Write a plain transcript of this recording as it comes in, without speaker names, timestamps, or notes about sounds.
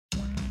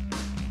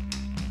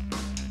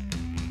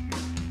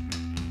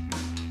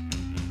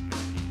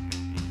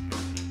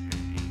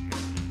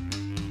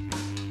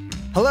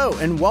Hello,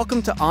 and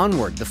welcome to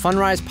Onward, the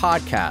Fundrise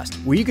podcast,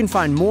 where you can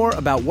find more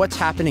about what's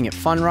happening at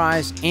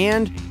Fundrise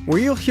and where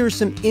you'll hear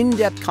some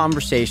in-depth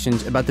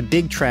conversations about the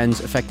big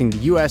trends affecting the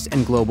U.S.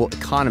 and global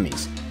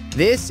economies.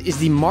 This is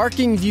the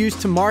Marking Views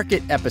to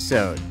Market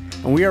episode,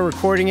 and we are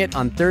recording it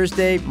on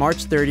Thursday,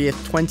 March 30th,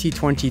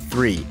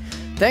 2023.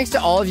 Thanks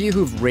to all of you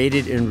who've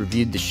rated and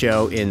reviewed the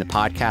show in the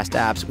podcast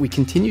apps. We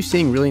continue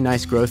seeing really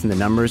nice growth in the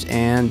numbers,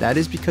 and that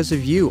is because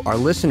of you, our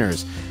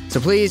listeners.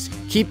 So please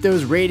keep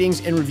those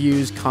ratings and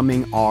reviews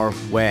coming our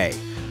way.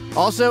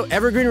 Also,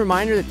 evergreen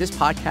reminder that this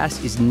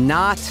podcast is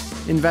not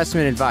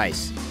investment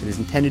advice. It is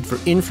intended for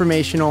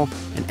informational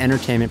and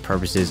entertainment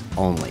purposes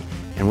only.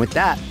 And with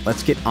that,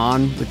 let's get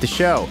on with the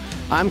show.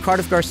 I'm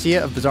Cardiff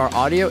Garcia of Bizarre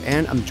Audio,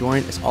 and I'm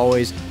joined, as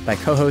always, by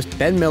co-host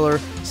Ben Miller,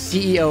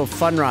 CEO of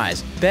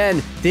Fundrise.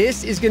 Ben,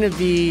 this is going to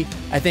be,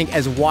 I think,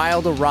 as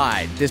wild a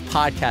ride, this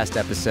podcast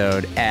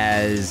episode,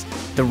 as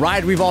the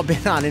ride we've all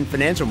been on in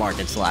financial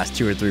markets the last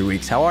 2 or 3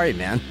 weeks. How are you,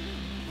 man?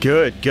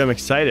 Good. I'm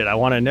excited. I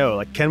want to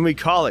know, can we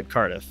call it,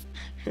 Cardiff?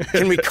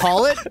 Can we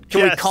call it?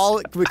 Can Yes. we call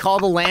it? Can we call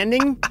the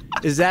landing?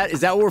 Is that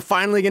what we're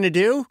finally going to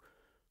do?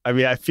 I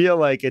mean, I feel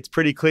like it's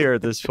pretty clear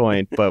at this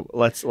point, but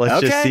let's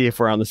just see if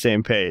we're on the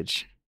same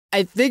page.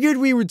 I figured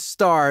we would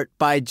start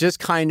by just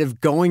kind of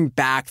going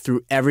back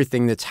through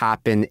everything that's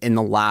happened in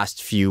the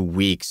last few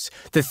weeks,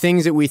 the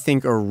things that we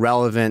think are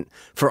relevant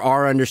for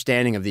our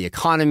understanding of the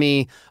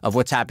economy, of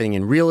what's happening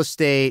in real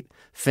estate,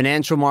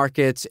 financial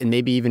markets, and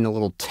maybe even a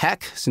little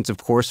tech, since, of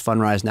course,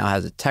 Fundrise now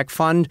has a tech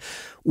fund.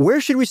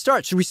 Where should we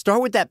start? Should we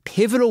start with that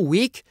pivotal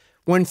week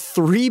when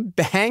 3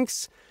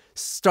 banks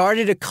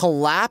started to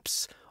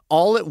collapse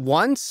all at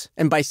once?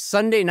 And by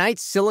Sunday night,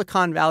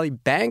 Silicon Valley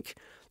Bank,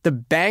 the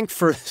bank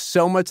for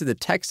so much of the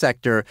tech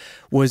sector,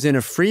 was in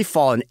a free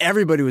fall, and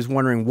everybody was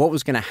wondering what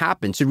was going to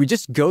happen. Should we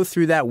just go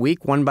through that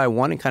week one by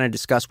one and kind of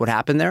discuss what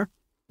happened there?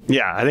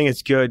 Yeah, I think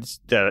it's good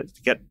to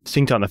get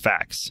synced on the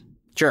facts.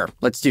 Sure,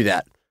 let's do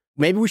that.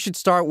 Maybe we should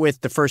start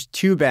with the first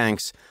 2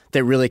 banks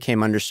that really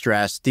came under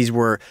stress. These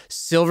were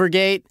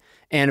Silvergate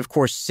and, of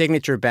course,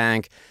 Signature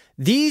Bank.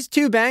 These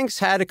 2 banks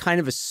had a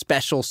kind of a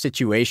special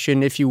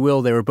situation, if you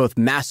will. They were both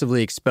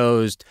massively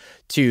exposed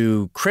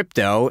to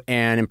crypto,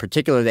 and in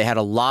particular, they had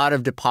a lot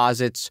of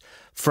deposits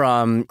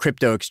from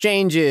crypto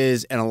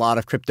exchanges and a lot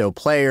of crypto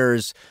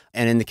players.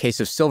 And in the case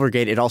of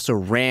Silvergate, it also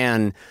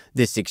ran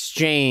this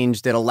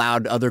exchange that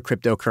allowed other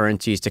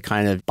cryptocurrencies to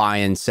kind of buy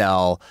and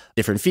sell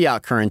different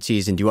fiat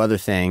currencies and do other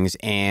things.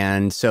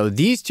 And so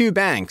these 2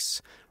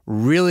 banks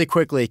really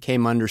quickly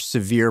came under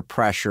severe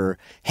pressure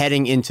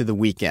heading into the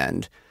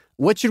weekend.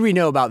 What should we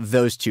know about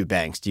those 2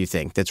 banks, do you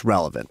think, that's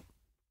relevant?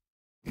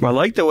 Well, I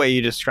like the way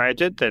you described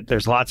it, that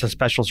there's lots of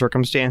special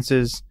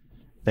circumstances.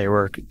 They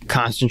were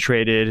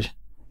concentrated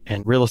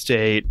in real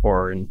estate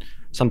or in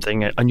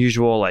something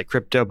unusual like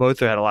crypto.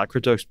 Both had a lot of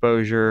crypto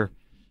exposure.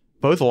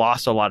 Both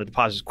lost a lot of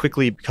deposits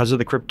quickly because of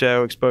the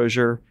crypto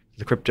exposure.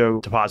 The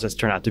crypto deposits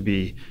turned out to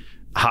be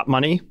hot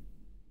money.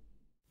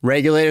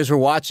 Regulators were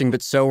watching,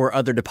 but so were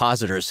other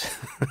depositors.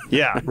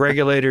 Yeah,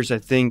 regulators, I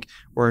think,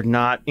 were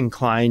not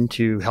inclined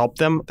to help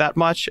them that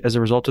much as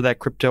a result of that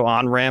crypto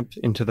on-ramp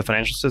into the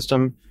financial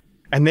system.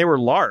 And they were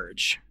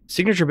large.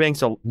 Signature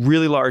Bank's a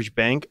really large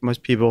bank.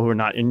 Most people who are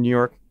not in New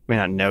York may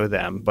not know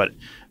them, but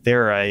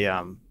they're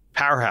a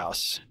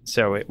powerhouse.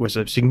 So it was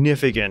a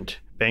significant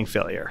bank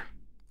failure.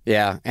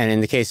 Yeah, and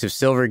in the case of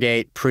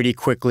Silvergate, pretty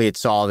quickly it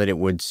saw that it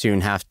would soon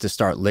have to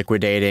start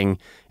liquidating.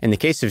 In the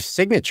case of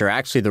Signature,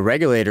 actually, the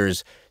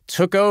regulators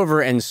took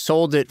over and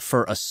sold it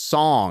for a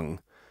song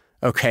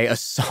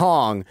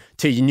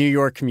to New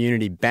York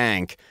Community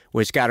Bank,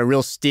 which got a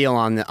real steal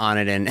on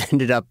it and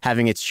ended up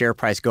having its share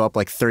price go up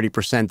like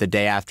 30% the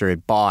day after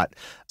it bought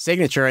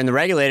Signature. And the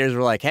regulators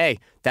were like, hey,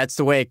 that's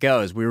the way it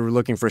goes. We were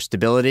looking for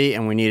stability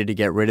and we needed to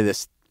get rid of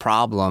this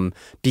problem,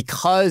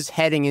 because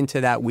heading into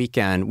that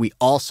weekend, we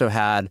also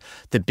had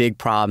the big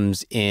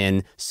problems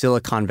in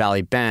Silicon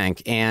Valley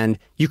Bank. And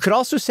you could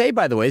also say,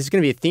 by the way, this is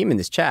going to be a theme in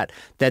this chat,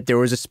 that there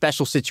was a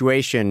special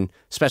situation,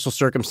 special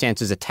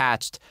circumstances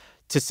attached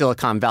to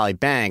Silicon Valley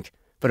Bank.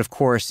 But of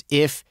course,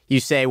 if you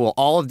say, well,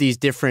 all of these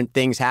different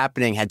things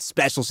happening had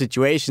special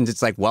situations,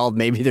 it's like, well,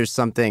 maybe there's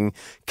something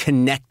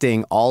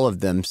connecting all of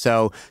them.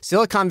 So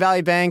Silicon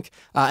Valley Bank,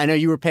 I know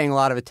you were paying a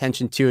lot of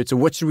attention to it. So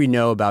what should we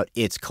know about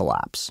its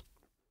collapse?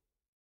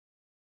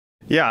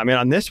 Yeah, I mean,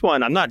 on this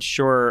one, I'm not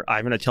sure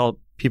I'm going to tell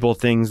people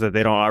things that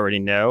they don't already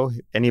know.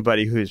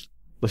 Anybody who's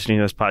listening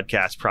to this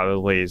podcast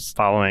probably is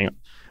following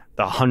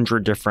the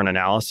 100 different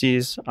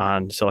analyses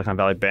on Silicon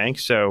Valley Bank.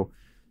 So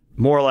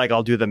more like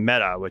I'll do the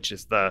meta, which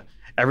is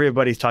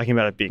everybody's talking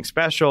about it being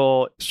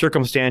special,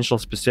 circumstantial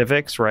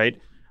specifics, right?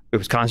 It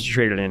was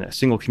concentrated in a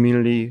single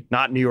community,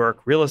 not New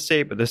York real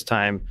estate, but this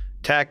time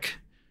tech.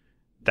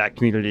 That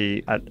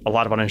community had a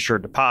lot of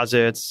uninsured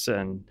deposits,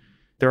 and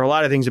there are a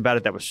lot of things about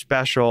it that was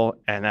special.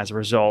 And as a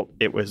result,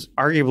 it was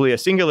arguably a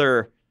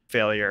singular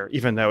failure,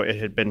 even though it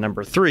had been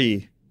number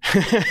 3.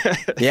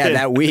 Yeah,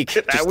 that week.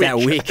 That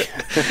week.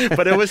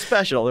 But it was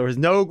special. There was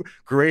no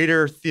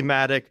greater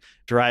thematic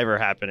driver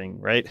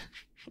happening, right?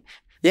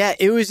 Yeah,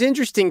 it was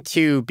interesting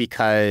too,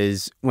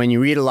 because when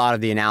you read a lot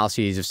of the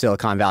analyses of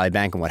Silicon Valley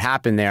Bank and what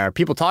happened there,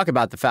 people talk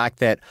about the fact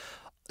that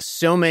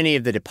so many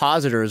of the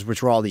depositors,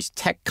 which were all these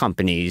tech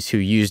companies who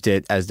used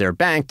it as their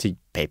bank to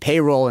pay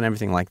payroll and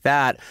everything like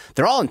that,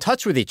 they're all in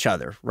touch with each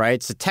other, right?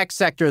 It's the tech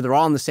sector. They're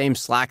all in the same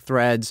Slack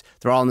threads.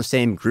 They're all in the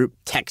same group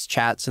text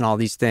chats and all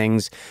these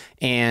things.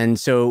 And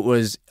so it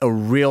was a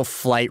real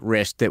flight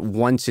risk that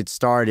once it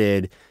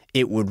started,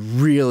 it would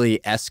really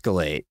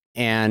escalate.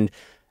 And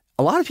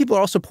a lot of people are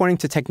also pointing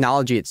to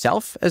technology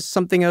itself as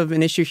something of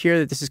an issue here,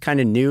 that this is kind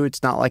of new.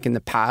 It's not like in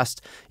the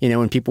past,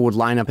 when people would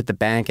line up at the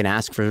bank and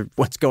ask for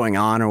what's going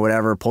on or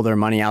whatever, pull their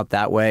money out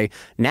that way.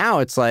 Now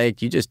it's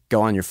like you just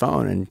go on your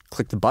phone and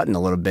click the button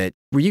a little bit.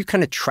 Were you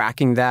kind of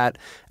tracking that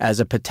as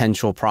a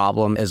potential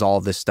problem as all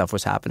of this stuff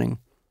was happening?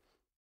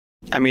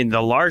 I mean,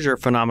 the larger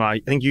phenomenon, I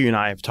think you and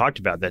I have talked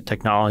about, that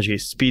technology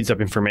speeds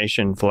up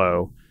information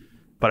flow.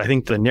 But I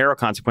think the narrow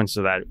consequence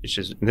of that, which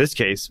is in this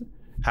case,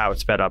 how it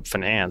sped up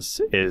finance,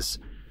 is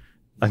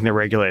I think the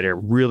regulator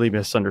really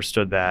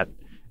misunderstood that.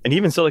 And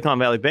even Silicon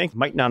Valley Bank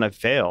might not have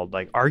failed.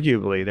 Like,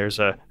 arguably,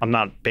 I'm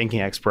not a banking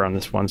expert on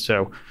this one,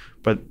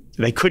 but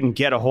they couldn't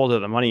get a hold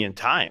of the money in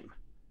time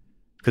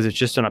because it's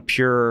just in a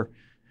pure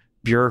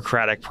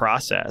bureaucratic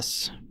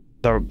process.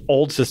 The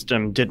old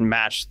system didn't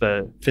match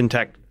the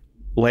fintech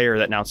layer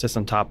that now sits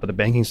on top of the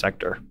banking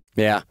sector.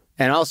 Yeah.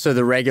 And also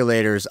the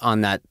regulators on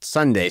that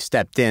Sunday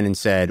stepped in and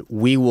said,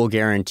 we will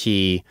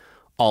guarantee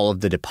all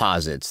of the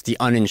deposits, the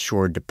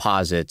uninsured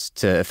deposits,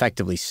 to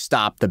effectively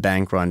stop the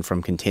bank run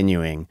from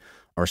continuing,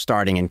 or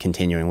starting and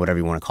continuing, whatever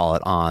you want to call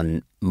it,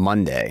 on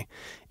Monday.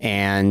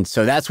 And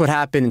so that's what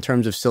happened in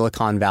terms of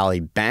Silicon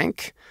Valley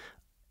Bank.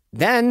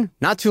 Then,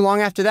 not too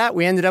long after that,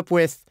 we ended up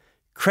with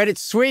Credit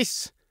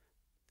Suisse,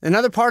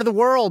 another part of the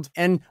world.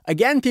 And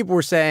again, people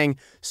were saying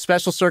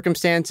special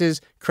circumstances.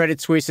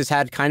 Credit Suisse has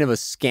had kind of a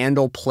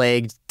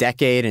scandal-plagued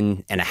decade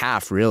and a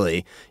half,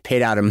 really.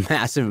 Paid out a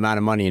massive amount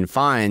of money in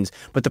fines.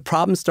 But the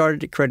problem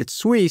started at Credit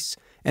Suisse,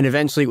 and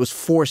eventually it was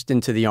forced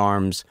into the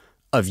arms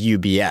of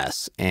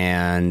UBS.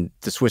 And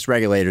the Swiss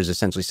regulators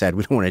essentially said,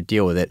 we don't want to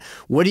deal with it.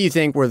 What do you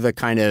think were the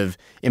kind of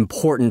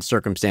important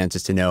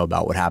circumstances to know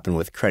about what happened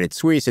with Credit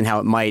Suisse and how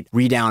it might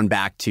redound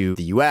back to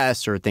the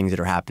US or things that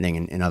are happening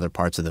in other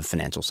parts of the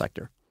financial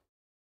sector?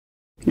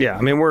 Yeah,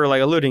 I mean, we're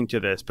alluding to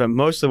this, but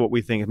most of what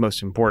we think is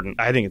most important,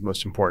 I think is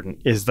most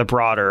important, is the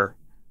broader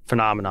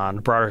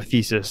phenomenon, broader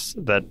thesis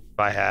that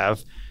I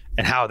have,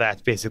 and how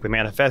that's basically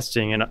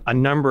manifesting in a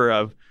number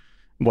of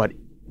what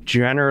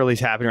generally is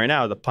happening right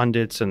now. The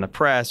pundits and the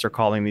press are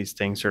calling these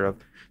things sort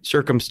of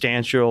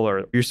circumstantial,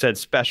 or you said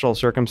special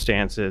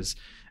circumstances,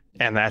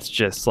 and that's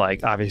just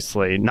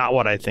obviously not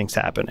what I think's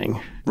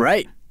happening.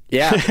 Right.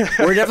 Yeah,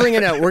 we're definitely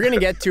we're gonna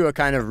get to a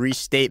kind of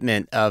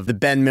restatement of the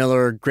Ben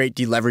Miller Great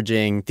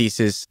Deleveraging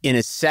thesis in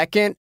a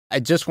second.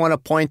 I just want to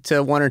point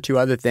to one or two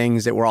other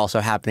things that were also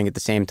happening at the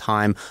same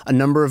time. A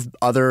number of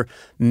other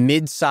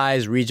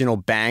mid-sized regional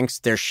banks,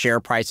 their share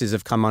prices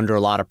have come under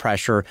a lot of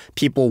pressure.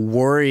 People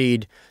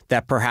worried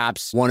that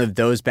perhaps one of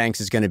those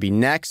banks is going to be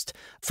next.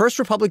 First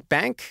Republic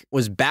Bank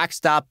was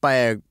backstopped by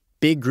a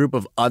big group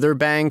of other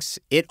banks.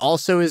 It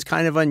also is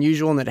kind of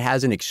unusual in that it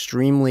has an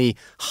extremely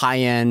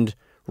high-end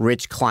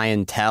rich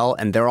clientele,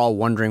 and they're all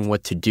wondering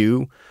what to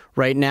do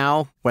right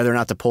now, whether or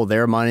not to pull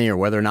their money or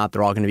whether or not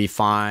they're all going to be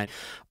fine.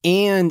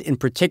 And in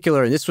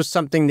particular, and this was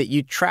something that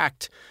you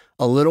tracked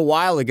a little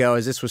while ago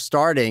as this was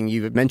starting,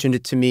 you mentioned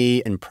it to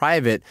me in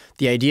private,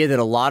 the idea that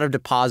a lot of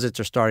deposits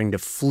are starting to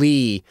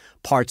flee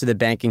parts of the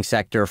banking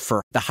sector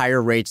for the higher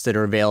rates that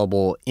are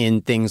available in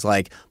things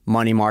like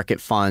money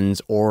market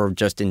funds or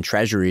just in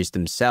treasuries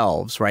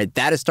themselves, right?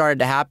 That has started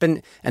to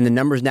happen, and the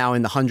number's now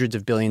in the hundreds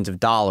of billions of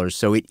dollars.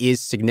 So it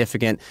is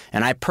significant,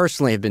 and I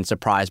personally have been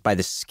surprised by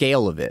the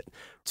scale of it.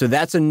 So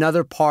that's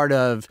another part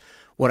of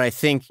what I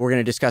think we're going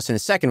to discuss in a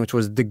second, which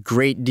was the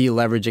Great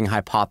Deleveraging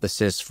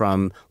hypothesis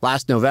from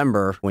last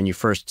November when you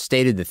first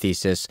stated the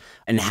thesis,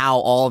 and how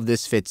all of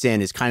this fits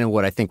in is kind of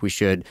what I think we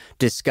should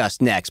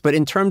discuss next. But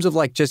in terms of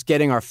just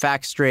getting our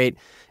facts straight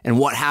and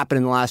what happened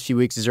in the last few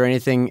weeks, is there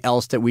anything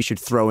else that we should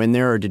throw in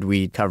there, or did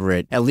we cover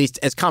it at least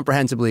as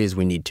comprehensively as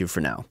we need to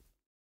for now?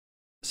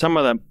 Some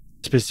of the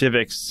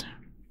specifics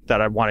that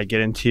I want to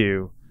get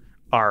into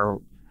are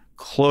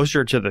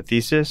closer to the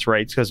thesis,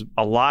 right? Because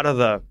a lot of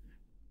the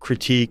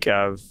critique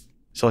of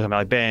Silicon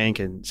Valley Bank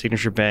and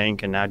Signature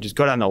Bank, and now just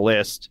go down the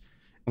list.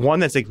 One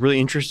that's really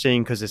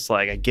interesting because it's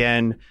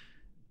again,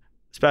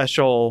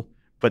 special,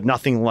 but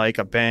nothing like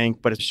a bank,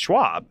 but it's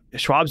Schwab.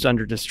 Schwab's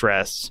under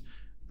distress.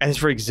 And it's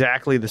for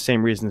exactly the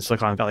same reason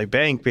Silicon Valley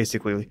Bank,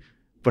 basically.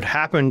 What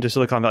happened to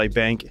Silicon Valley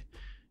Bank,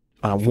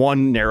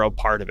 one narrow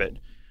part of it,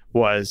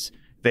 was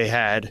they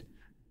had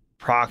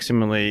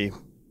approximately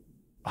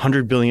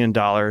 $100 billion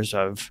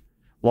of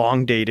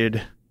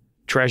long-dated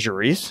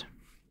treasuries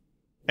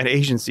and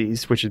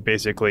agencies, which is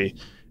basically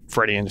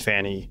Freddie and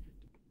Fannie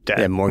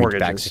debt,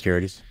 mortgage-backed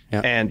securities,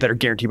 and that are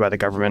guaranteed by the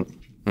government.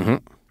 Mm-hmm.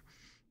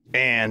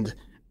 And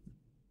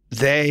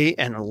they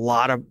and a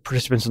lot of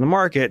participants in the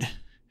market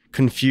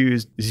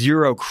confused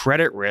zero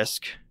credit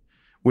risk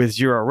with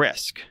zero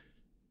risk.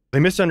 They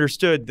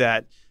misunderstood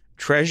that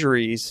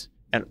treasuries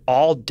and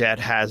all debt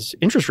has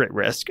interest rate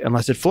risk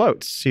unless it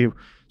floats. So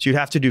you'd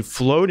have to do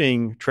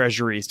floating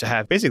treasuries to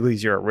have basically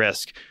zero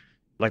risk,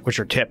 like which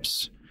are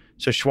TIPS.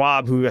 So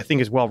Schwab, who I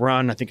think is well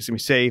run, I think it's going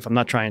to be safe. I'm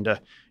not trying to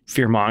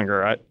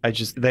fearmonger.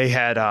 They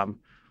had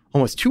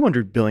almost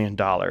 $200 billion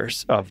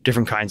of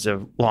different kinds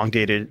of long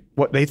dated,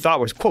 what they thought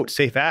was, quote,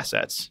 safe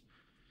assets.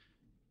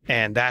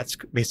 And that's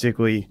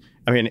basically,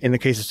 in the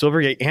case of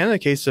Silvergate and in the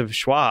case of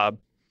Schwab,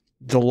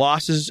 the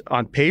losses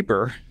on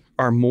paper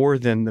are more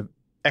than the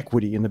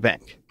equity in the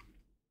bank.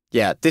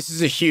 Yeah, this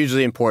is a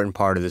hugely important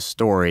part of the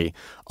story.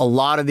 A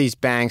lot of these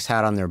banks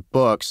had on their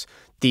books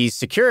these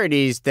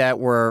securities that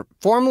were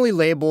formally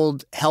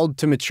labeled held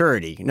to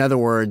maturity. In other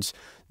words,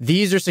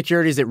 these are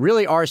securities that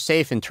really are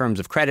safe in terms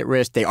of credit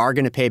risk. They are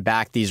going to pay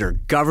back. These are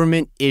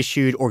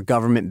government-issued or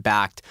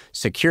government-backed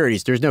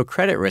securities. There's no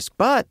credit risk.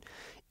 But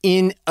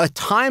in a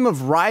time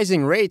of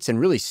rising rates and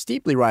really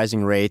steeply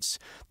rising rates,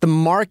 the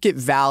market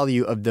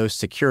value of those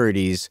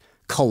securities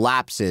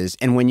collapses.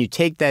 And when you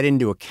take that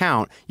into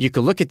account, you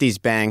could look at these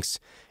banks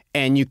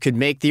and you could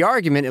make the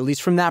argument, at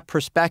least from that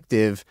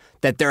perspective,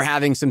 that they're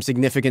having some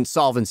significant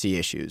solvency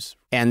issues.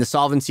 And the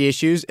solvency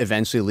issues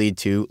eventually lead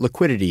to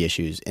liquidity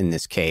issues in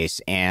this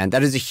case. And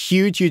that is a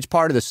huge, huge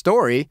part of the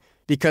story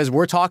because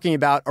we're talking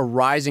about a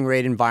rising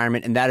rate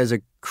environment, and that is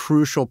a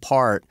crucial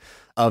part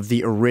of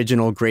the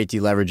original Great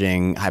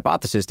Deleveraging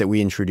hypothesis that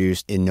we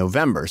introduced in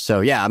November.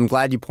 So yeah, I'm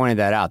glad you pointed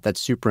that out. That's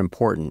super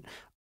important.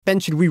 Ben,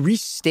 should we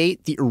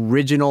restate the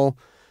original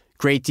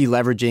Great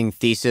Deleveraging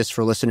thesis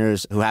for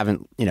listeners who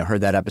haven't,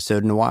 heard that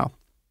episode in a while?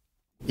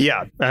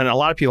 Yeah, and a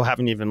lot of people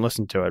haven't even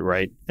listened to it,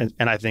 right? And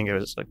I think it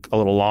was like a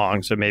little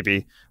long, so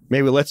maybe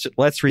let's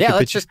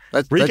recapitulate.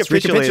 Let's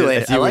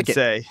recapitulate. As you would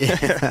say.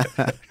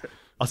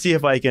 I'll see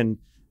if I can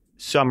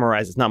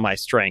summarize. It's not my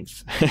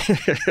strength.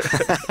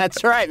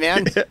 That's right,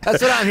 man.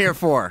 That's what I'm here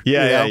for.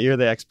 Yeah, you're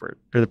the expert.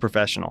 You're the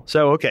professional.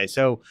 So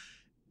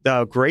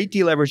the Great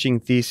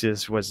Deleveraging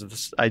thesis was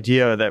this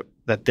idea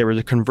that there was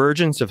a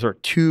convergence of sort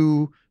of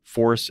two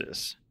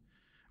forces.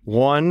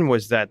 One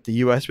was that the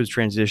U.S. was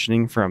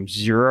transitioning from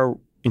zero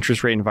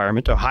interest rate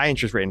environment to a high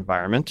interest rate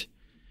environment.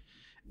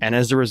 And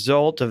as a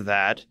result of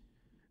that,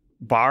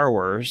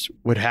 borrowers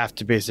would have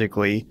to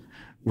basically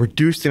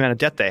reduce the amount of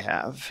debt they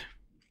have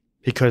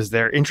because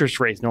their interest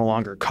rate is no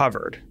longer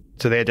covered.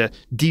 So they had to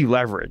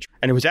deleverage.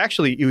 And it was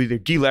actually either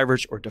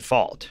deleverage or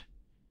default.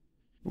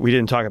 We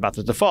didn't talk about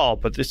the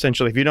default, but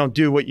essentially, if you don't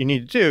do what you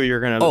need to do, you're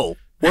going to...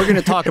 We're going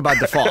to talk about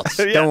defaults.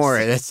 Yes. Don't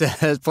worry.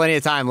 There's plenty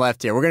of time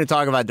left here. We're going to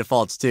talk about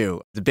defaults,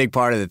 too. It's a big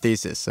part of the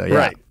thesis. So, yeah.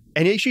 Right.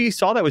 And actually, you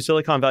saw that with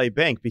Silicon Valley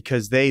Bank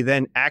because they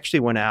then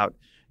actually went out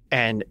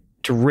and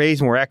to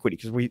raise more equity.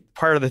 Because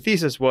part of the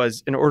thesis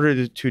was in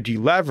order to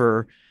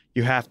delever,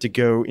 you have to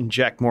go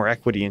inject more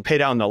equity and pay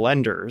down the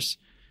lenders.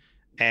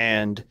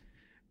 And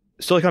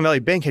Silicon Valley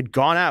Bank had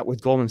gone out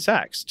with Goldman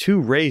Sachs to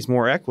raise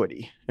more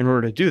equity in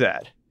order to do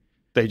that.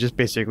 They just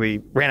basically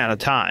ran out of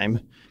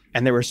time.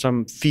 And there was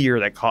some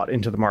fear that caught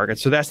into the market.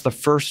 So that's the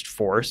first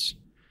force.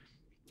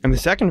 And the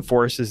second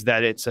force is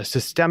that it's a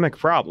systemic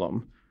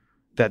problem,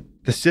 that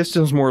the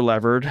system's more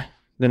levered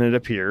than it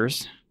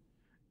appears,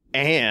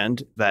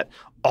 and that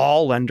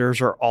all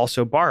lenders are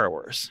also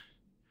borrowers.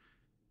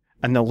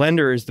 And the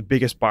lender is the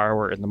biggest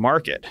borrower in the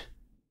market.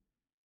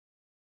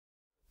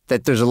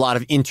 That there's a lot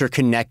of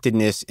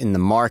interconnectedness in the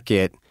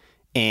market.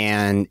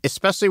 And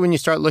especially when you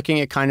start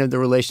looking at kind of the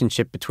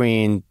relationship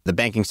between the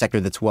banking sector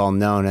that's well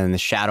known and the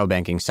shadow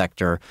banking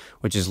sector,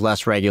 which is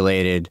less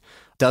regulated,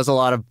 does a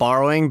lot of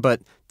borrowing,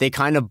 but they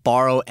kind of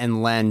borrow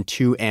and lend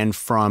to and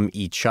from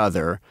each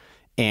other.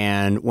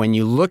 And when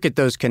you look at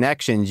those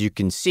connections, you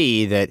can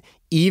see that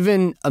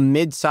even a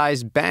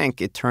mid-sized bank,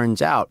 it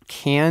turns out,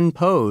 can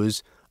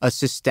pose a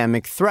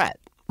systemic threat,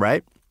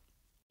 right?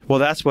 Well,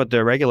 that's what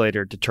the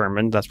regulator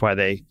determined. That's why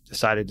they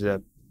decided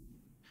to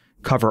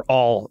cover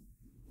all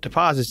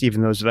deposits,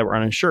 even those that were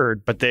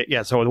uninsured. But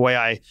so the way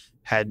I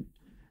had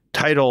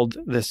titled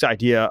this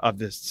idea of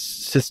this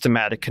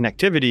systematic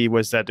connectivity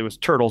was that it was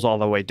turtles all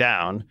the way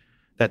down,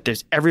 that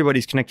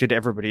everybody's connected to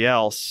everybody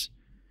else.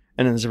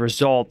 And as a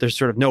result, there's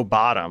sort of no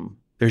bottom.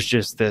 There's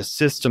just this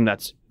system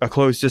that's a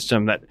closed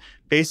system that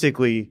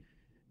basically,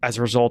 as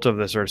a result of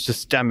this sort of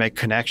systemic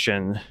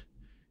connection,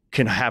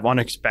 can have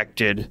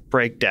unexpected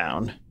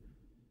breakdown.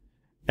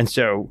 And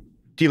so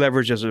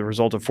deleverage as a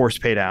result of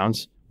forced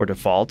paydowns or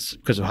defaults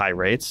because of high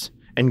rates,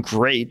 and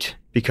great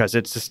because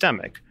it's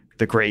systemic,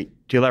 the Great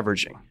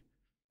Deleveraging.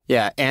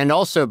 Yeah. And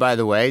also, by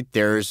the way,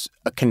 there's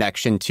a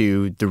connection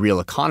to the real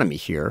economy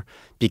here,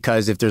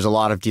 because if there's a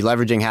lot of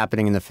deleveraging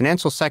happening in the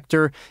financial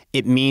sector,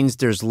 it means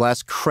there's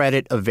less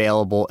credit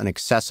available and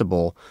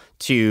accessible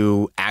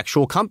to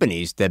actual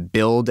companies that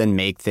build and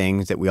make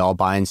things that we all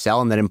buy and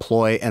sell and that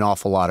employ an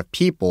awful lot of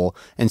people.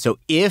 And so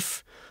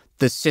if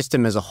the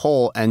system as a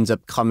whole ends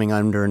up coming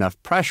under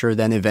enough pressure,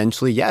 then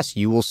eventually, yes,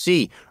 you will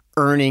see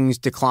earnings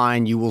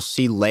decline, you will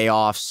see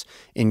layoffs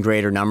in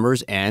greater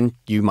numbers, and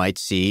you might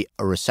see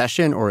a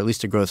recession or at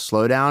least a growth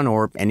slowdown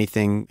or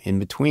anything in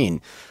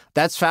between.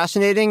 That's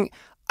fascinating.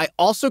 I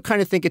also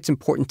kind of think it's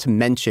important to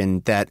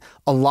mention that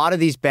a lot of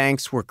these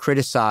banks were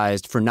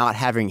criticized for not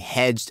having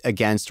hedged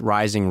against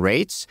rising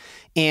rates.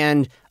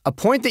 And a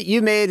point that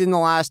you made in the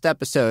last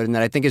episode, and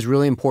that I think is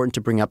really important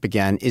to bring up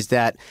again, is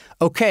that,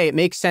 okay, it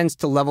makes sense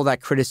to level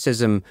that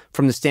criticism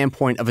from the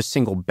standpoint of a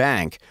single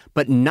bank,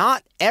 but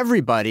not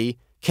everybody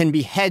can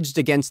be hedged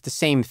against the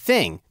same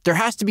thing. There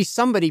has to be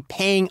somebody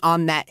paying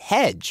on that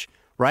hedge,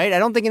 right? I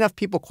don't think enough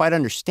people quite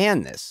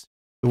understand this.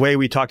 The way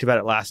we talked about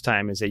it last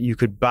time is that you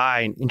could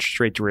buy an interest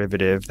rate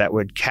derivative that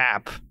would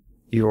cap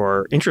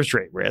your interest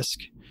rate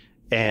risk.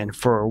 And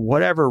for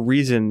whatever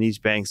reason, these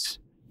banks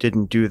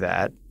didn't do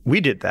that.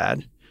 We did that.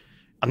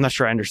 I'm not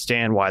sure I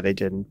understand why they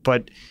didn't.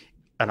 But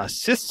on a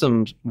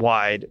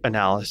systems-wide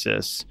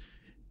analysis,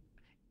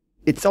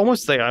 it's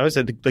almost like, I was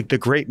at the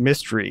great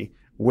mystery.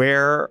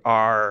 Where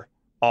are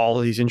all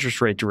these interest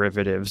rate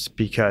derivatives?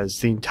 Because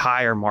the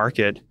entire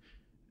market,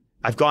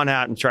 I've gone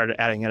out and started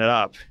adding it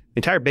up. The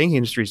entire banking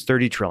industry is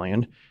 $30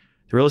 trillion.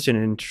 The real estate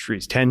industry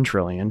is $10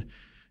 trillion.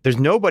 There's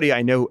nobody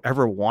I know who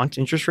ever wants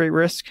interest rate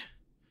risk.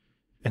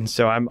 And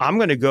so I'm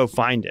going to go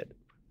find it.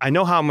 I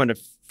know how I'm going to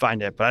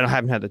find it, but I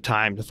haven't had the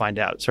time to find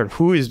out sort of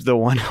who is the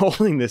one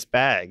holding this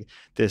bag,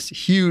 this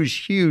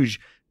huge, huge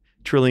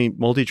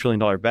multi-trillion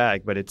dollar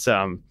bag. But it's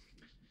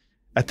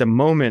at the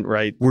moment,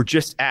 right, we're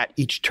just at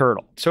each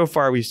turtle. So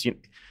far, we've seen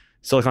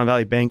Silicon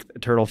Valley Bank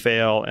turtle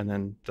fail, and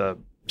then the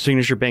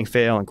Signature Bank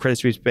fail and Credit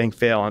Suisse Bank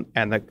fail.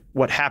 And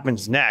what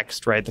happens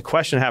next, right? The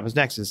question that happens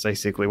next is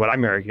basically what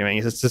I'm arguing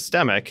is it's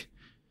systemic.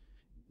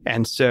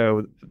 And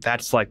so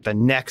that's like the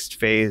next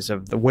phase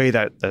of the way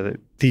that the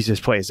thesis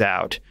plays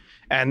out.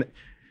 And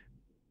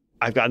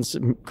I've gotten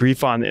some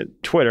grief on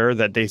Twitter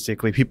that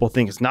basically people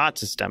think it's not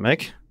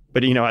systemic.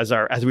 But,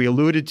 as we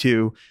alluded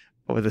to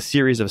with a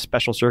series of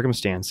special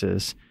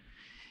circumstances,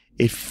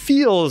 it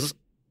feels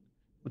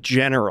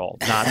general,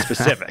 not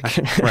specific.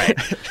 Right.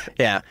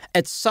 Yeah.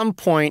 At some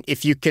point,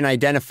 if you can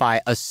identify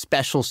a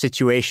special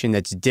situation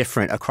that's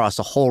different across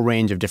a whole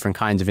range of different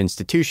kinds of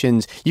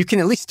institutions, you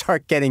can at least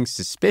start getting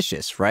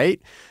suspicious,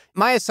 right?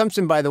 My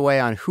assumption, by the way,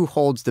 on who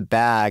holds the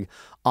bag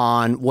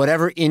on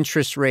whatever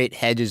interest rate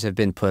hedges have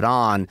been put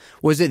on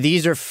was that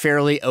these are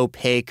fairly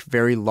opaque,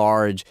 very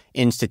large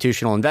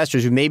institutional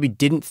investors who maybe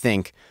didn't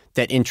think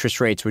that interest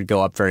rates would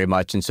go up very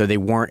much, and so they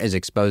weren't as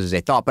exposed as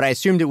they thought. But I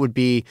assumed it would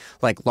be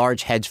like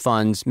large hedge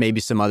funds, maybe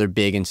some other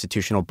big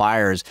institutional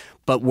buyers,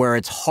 but where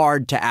it's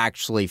hard to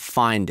actually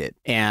find it.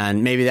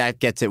 And maybe that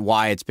gets at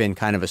why it's been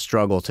kind of a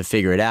struggle to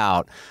figure it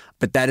out.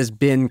 But that has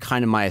been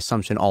kind of my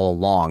assumption all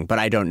along, but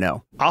I don't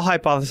know. I'll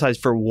hypothesize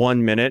for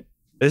 1 minute.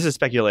 This is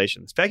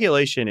speculation.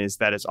 Speculation is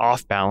that it's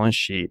off balance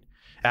sheet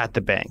at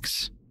the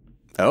banks.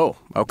 Oh,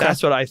 okay.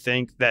 That's what I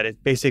think, that it's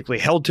basically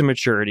held to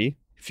maturity,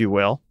 if you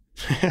will.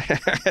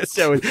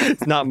 So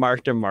it's not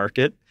mark to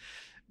market,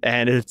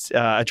 and it's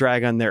a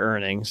drag on their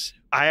earnings.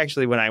 I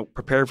actually, when I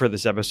prepared for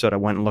this episode, I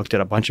went and looked at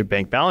a bunch of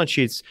bank balance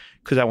sheets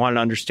because I wanted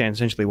to understand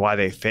essentially why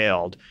they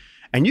failed.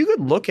 And you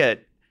could look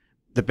at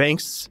the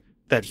banks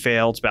that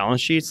failed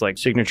balance sheets like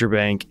Signature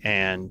Bank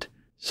and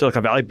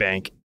Silicon Valley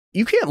Bank.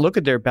 You can't look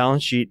at their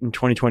balance sheet in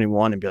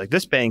 2021 and be like,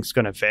 this bank's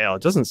going to fail.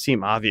 It doesn't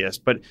seem obvious.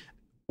 But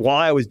while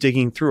I was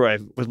digging through, I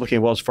was looking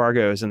at Wells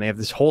Fargo's, and they have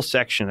this whole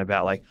section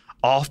about like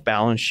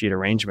off-balance sheet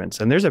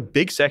arrangements. And there's a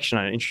big section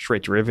on interest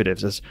rate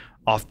derivatives that's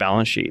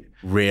off-balance sheet.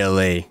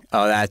 Really?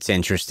 Oh, that's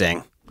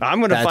interesting. I'm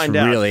going to find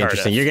out. That's really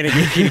interesting. You're going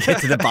to get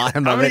to the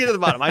bottom of it. I'm going to get to the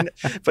bottom.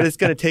 But it's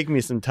going to take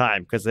me some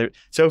time because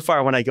so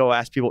far when I go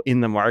ask people in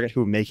the market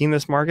who are making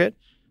this market,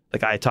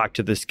 like I talked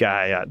to this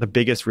guy, the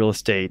biggest real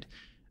estate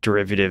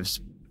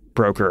derivatives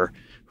broker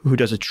who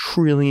does $1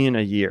 trillion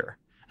a year.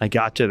 I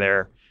got to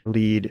their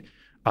lead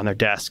on their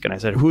desk and I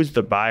said, who's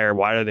the buyer?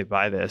 Why do they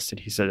buy this? And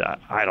he said,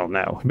 I don't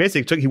know.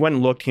 Basically, he went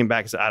and looked, came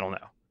back and said, I don't know.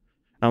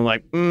 And I'm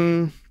like,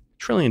 $1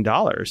 trillion.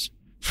 The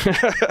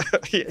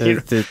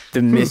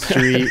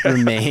mystery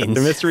remains.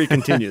 The mystery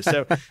continues.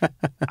 So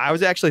I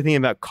was actually thinking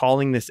about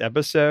calling this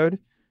episode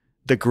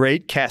The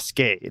Great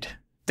Cascade.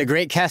 The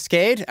Great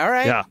Cascade? All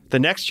right. Yeah. The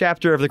next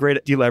chapter of The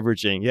Great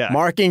Deleveraging. Yeah.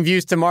 Marking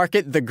views to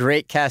market, The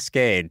Great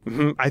Cascade.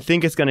 Mm-hmm. I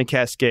think it's going to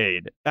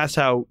cascade. That's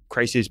how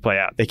crises play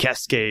out. They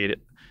cascade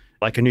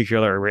like a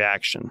nuclear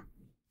reaction.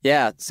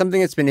 Yeah. Something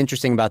that's been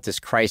interesting about this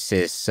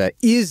crisis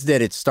is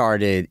that it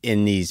started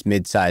in these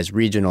mid-sized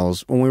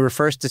regionals. When we were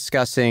first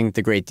discussing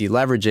the Great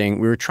Deleveraging,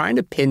 we were trying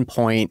to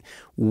pinpoint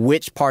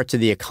which parts of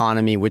the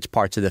economy, which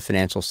parts of the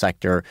financial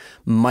sector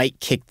might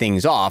kick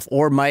things off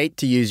or might,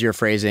 to use your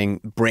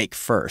phrasing, break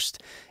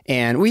first.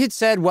 And we had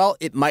said, well,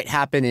 it might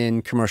happen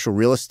in commercial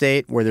real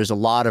estate where there's a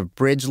lot of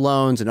bridge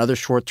loans and other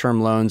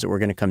short-term loans that were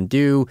going to come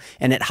due.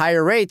 And at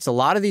higher rates, a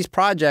lot of these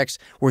projects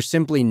were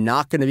simply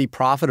not going to be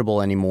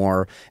profitable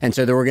anymore. And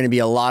so there were going to be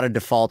a lot of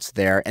defaults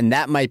there. And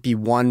that might be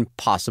one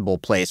possible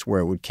place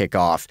where it would kick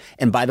off.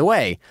 And by the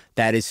way,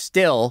 that is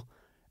still,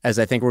 as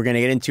I think we're going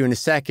to get into in a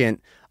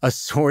second, a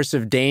source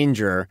of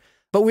danger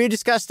But we had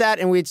discussed that,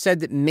 and we had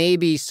said that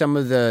maybe some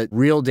of the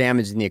real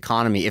damage in the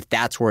economy, if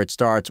that's where it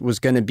starts, was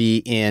going to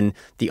be in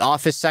the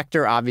office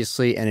sector,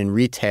 obviously, and in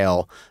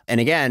retail. And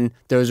again,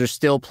 those are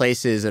still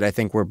places that I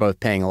think we're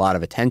both paying a lot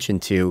of attention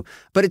to.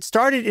 But it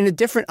started in a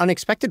different,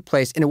 unexpected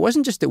place. And it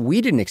wasn't just that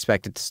we didn't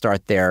expect it to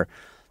start there.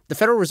 The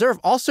Federal Reserve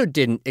also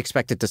didn't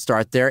expect it to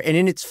start there. And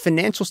in its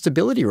financial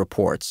stability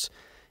reports,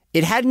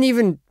 it hadn't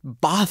even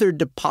bothered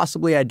to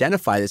possibly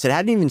identify this. It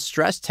hadn't even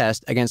stress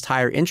test against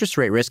higher interest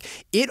rate risk.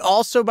 It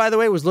also, by the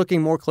way, was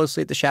looking more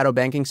closely at the shadow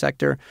banking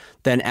sector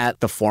than at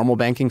the formal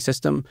banking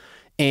system.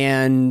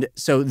 And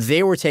so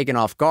they were taken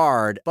off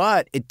guard.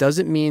 But it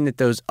doesn't mean that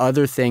those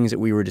other things that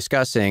we were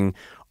discussing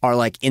are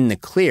like in the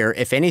clear.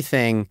 If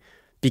anything,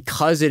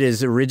 because it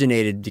is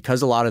originated,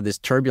 because a lot of this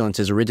turbulence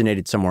has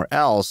originated somewhere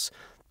else,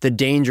 the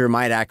danger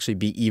might actually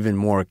be even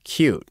more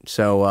acute.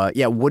 So,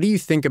 what do you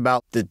think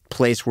about the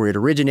place where it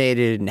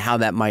originated and how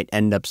that might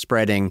end up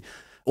spreading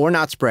or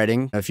not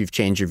spreading, if you've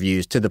changed your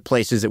views, to the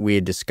places that we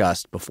had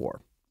discussed before?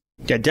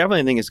 Yeah,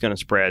 definitely think it's going to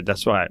spread.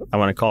 That's why I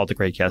want to call it the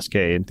Great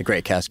Cascade. The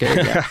Great Cascade,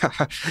 yeah.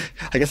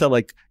 I guess I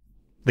like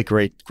the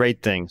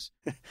great things.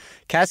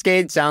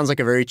 Cascade sounds like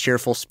a very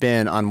cheerful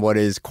spin on what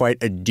is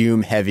quite a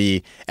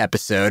doom-heavy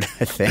episode,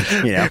 I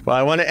think. Well,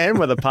 I want to end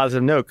with a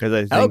positive note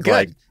because I think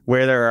like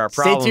where there are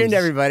problems. Stay tuned,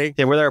 everybody.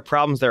 Yeah, where there are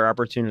problems, there are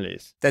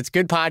opportunities. That's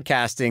good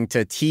podcasting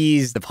to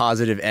tease the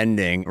positive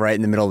ending right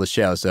in the middle of the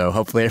show. So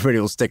hopefully everybody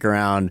will stick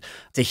around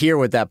to hear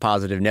what that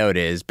positive note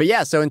is. But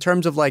yeah, so in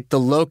terms of like the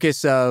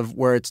locus of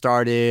where it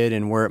started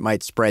and where it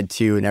might spread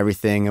to and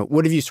everything,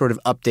 what have you sort of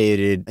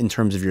updated in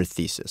terms of your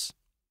thesis?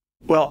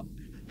 Well,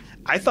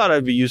 I thought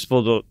it'd be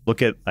useful to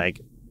look at,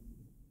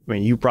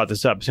 you brought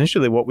this up,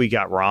 essentially what we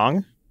got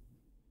wrong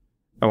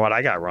and what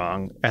I got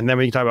wrong. And then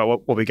we can talk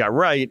about what we got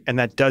right. And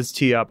that does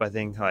tee up, I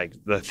think, like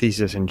the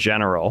thesis in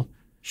general.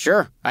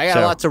 Sure. I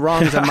got lots of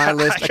wrongs on my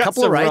list. A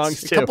couple of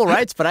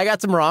rights, but I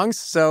got some wrongs.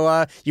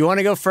 So you want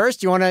to go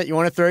first? You want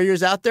to throw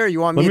yours out there? Or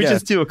you want me to? Let me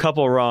just do a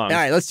couple wrongs. All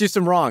right, let's do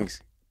some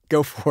wrongs.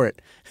 Go for it.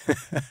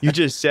 You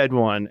just said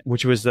one,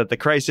 which was that the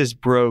crisis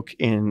broke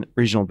in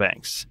regional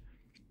banks.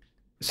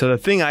 So the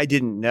thing I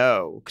didn't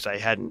know, because I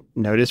hadn't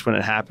noticed when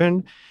it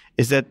happened,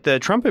 is that the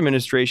Trump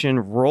administration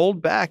rolled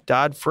back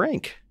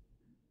Dodd-Frank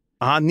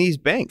on these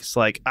banks.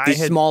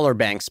 Smaller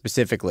banks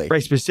specifically.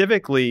 Right.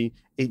 Specifically,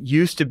 it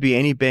used to be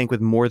any bank with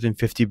more than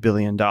 $50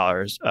 billion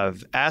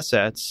of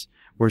assets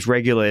was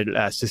regulated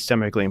as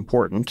systemically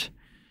important.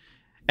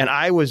 And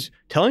I was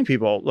telling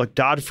people, look,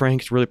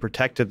 Dodd-Frank's really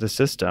protected the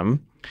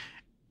system,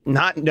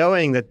 not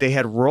knowing that they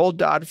had rolled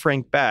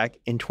Dodd-Frank back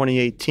in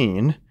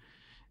 2018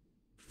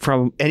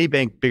 from any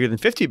bank bigger than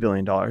 $50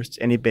 billion to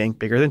any bank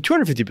bigger than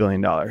 $250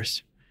 billion.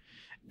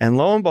 And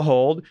lo and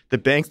behold, the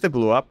banks that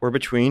blew up were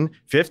between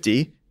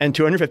 $50 and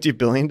 $250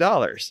 billion.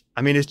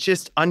 I mean, it's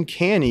just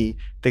uncanny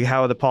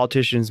how the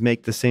politicians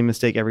make the same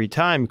mistake every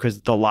time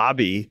because the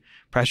lobby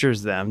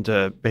pressures them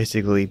to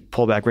basically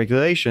pull back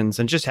regulations,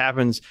 and it just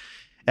happens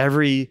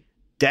every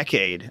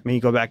decade. I mean,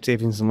 you go back to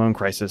savings and loan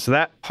crisis. So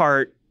that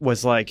part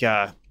was like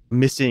a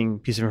missing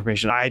piece of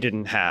information I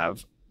didn't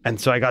have. And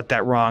so I got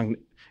that wrong.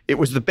 It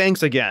was the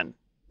banks again.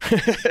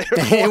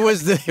 It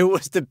was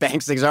the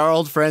banks. Our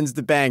old friends,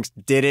 the banks,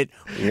 did it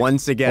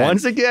once again.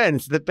 Once again,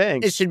 it's the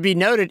banks. It should be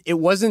noted, it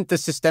wasn't the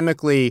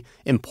systemically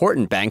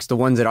important banks, the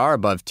ones that are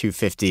above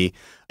 250.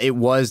 It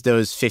was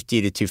those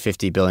 $50 to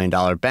 $250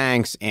 billion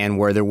banks, and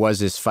where there was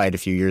this fight a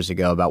few years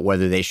ago about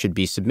whether they should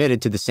be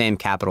submitted to the same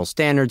capital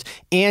standards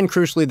and,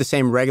 crucially, the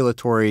same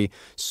regulatory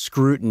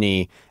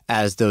scrutiny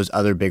as those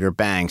other bigger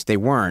banks. They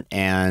weren't.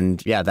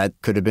 And yeah, that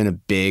could have been a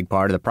big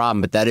part of the problem,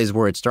 but that is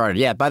where it started.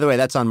 Yeah, by the way,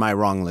 that's on my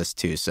wrong list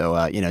too.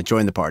 So,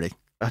 join the party.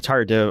 It's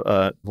hard to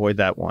avoid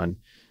that one.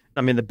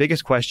 I mean, the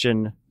biggest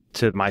question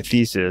to my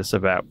thesis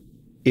about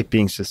it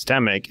being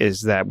systemic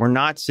is that we're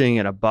not seeing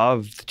it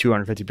above the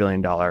 $250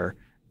 billion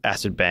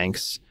asset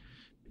banks.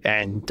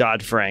 And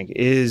Dodd-Frank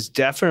is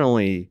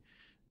definitely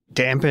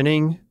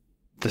dampening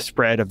the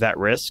spread of that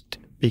risk,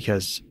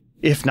 because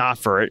if not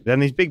for it, then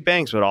these big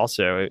banks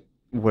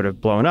would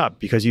have blown up,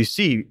 because you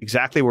see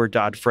exactly where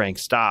Dodd-Frank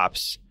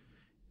stops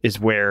is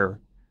where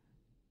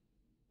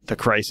the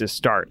crisis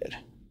started.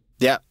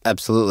 Yeah,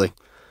 absolutely.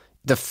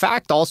 The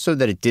fact also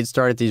that it did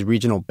start at these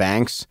regional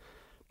banks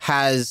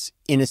has,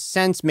 in a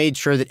sense, made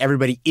sure that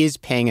everybody is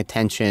paying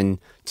attention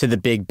to the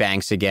big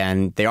banks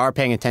again. They are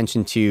paying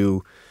attention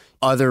to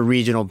other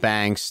regional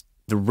banks.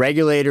 The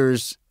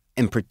regulators,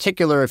 in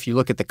particular, if you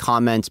look at the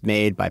comments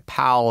made by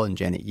Powell and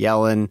Janet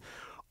Yellen,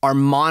 are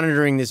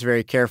monitoring this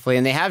very carefully.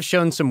 And they have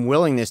shown some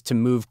willingness to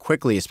move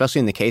quickly, especially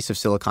in the case of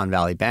Silicon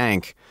Valley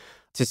Bank,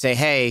 to say,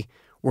 hey,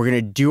 we're going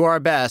to do our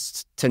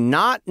best to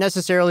not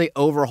necessarily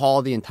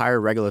overhaul the entire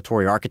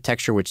regulatory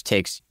architecture, which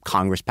takes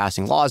Congress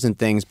passing laws and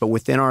things, but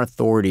within our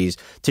authorities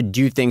to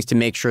do things to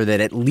make sure that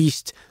at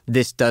least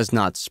this does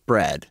not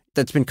spread.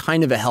 That's been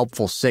kind of a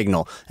helpful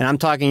signal. And I'm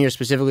talking here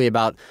specifically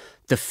about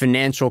the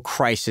financial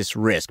crisis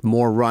risk,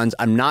 more runs.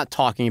 I'm not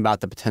talking about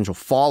the potential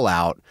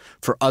fallout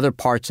for other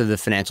parts of the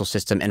financial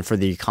system and for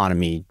the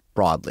economy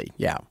broadly.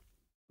 Yeah.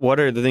 What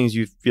are the things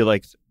you feel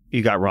like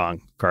you got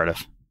wrong,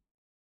 Cardiff?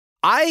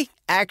 I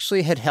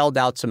actually had held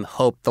out some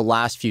hope the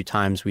last few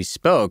times we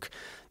spoke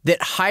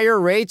that higher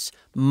rates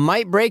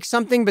might break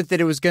something, but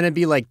that it was going to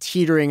be like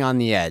teetering on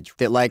the edge.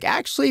 That like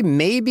actually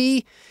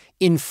maybe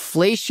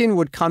inflation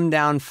would come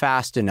down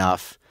fast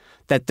enough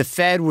that the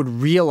Fed would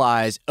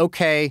realize,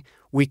 okay,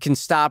 we can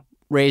stop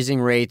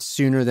raising rates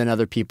sooner than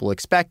other people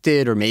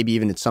expected, or maybe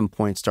even at some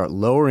point start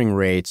lowering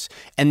rates,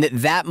 and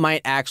that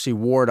might actually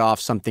ward off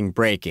something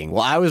breaking.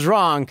 Well, I was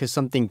wrong because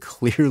something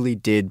clearly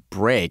did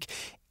break.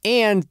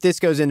 And this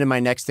goes into my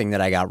next thing that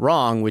I got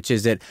wrong, which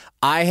is that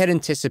I had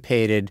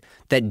anticipated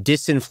that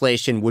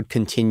disinflation would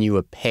continue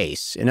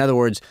apace. In other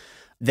words,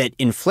 that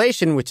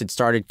inflation, which had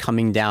started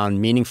coming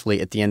down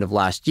meaningfully at the end of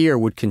last year,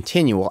 would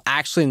continue. Well,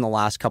 actually, in the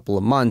last couple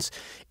of months,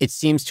 it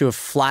seems to have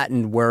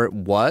flattened where it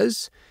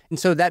was. And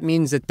so that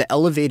means that the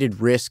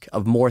elevated risk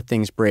of more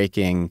things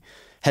breaking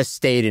has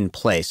stayed in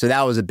place. So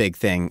that was a big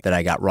thing that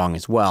I got wrong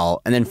as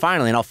well. And then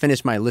finally, and I'll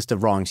finish my list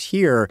of wrongs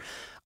here,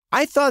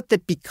 I thought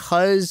that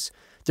because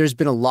there's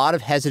been a lot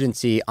of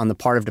hesitancy on the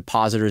part of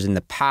depositors in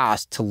the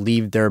past to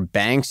leave their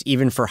banks,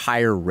 even for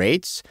higher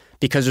rates,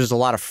 because there's a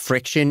lot of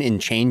friction in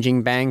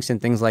changing banks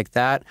and things like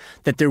that,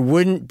 that there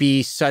wouldn't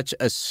be such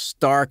a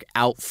stark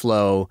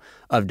outflow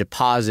of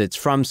deposits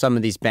from some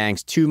of these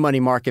banks to money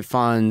market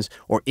funds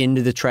or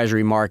into the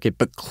treasury market.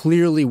 But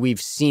clearly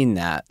we've seen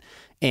that.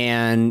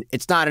 And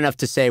it's not enough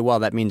to say, well,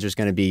 that means there's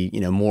going to be,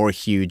 more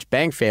huge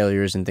bank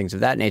failures and things of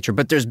that nature.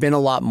 But there's been a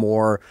lot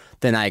more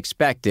than I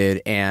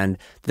expected. And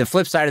the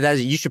flip side of that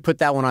is you should put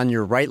that one on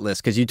your right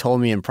list because you told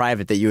me in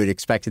private that you had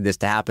expected this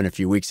to happen a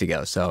few weeks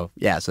ago. So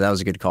that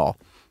was a good call.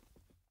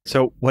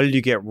 So what did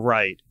you get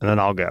right? And then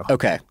I'll go.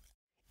 Okay.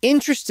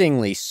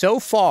 Interestingly,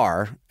 so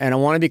far, and I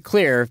want to be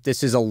clear,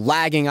 this is a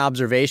lagging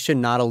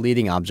observation, not a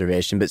leading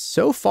observation, but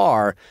so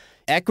far,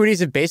 equities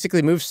have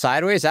basically moved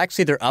sideways.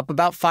 Actually, they're up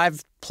about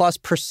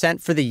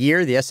 5+% for the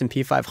year. The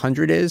S&P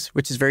 500 is,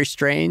 which is very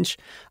strange.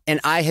 And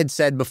I had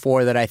said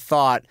before that I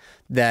thought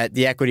that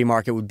the equity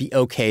market would be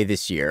okay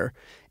this year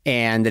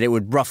and that it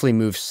would roughly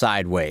move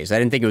sideways. I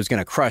didn't think it was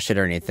going to crush it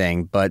or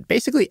anything, but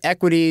basically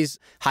equities,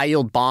 high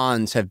yield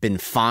bonds have been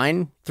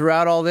fine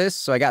throughout all this.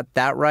 So I got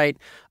that right.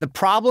 The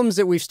problems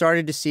that we've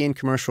started to see in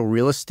commercial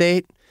real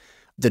estate,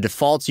 the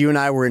defaults, you and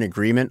I were in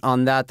agreement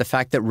on that. The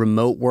fact that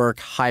remote work,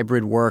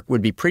 hybrid work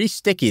would be pretty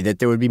sticky, that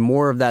there would be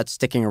more of that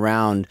sticking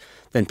around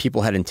than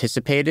people had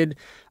anticipated.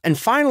 And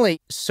finally,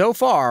 so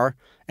far,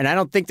 and I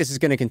don't think this is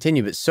going to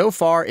continue, but so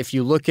far, if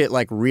you look at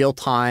like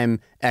real-time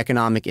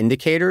economic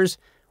indicators,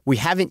 we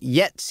haven't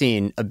yet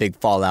seen a big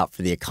fallout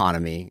for the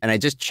economy. And I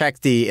just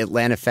checked the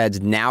Atlanta Fed's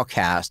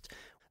nowcast,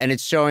 and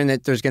it's showing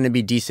that there's going to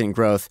be decent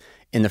growth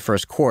in the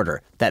first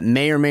quarter. That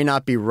may or may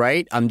not be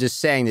right. I'm just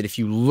saying that if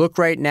you look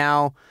right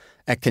now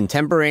at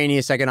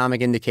contemporaneous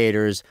economic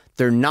indicators,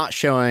 they're not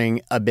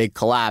showing a big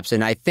collapse.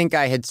 And I think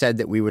I had said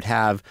that we would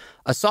have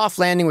a soft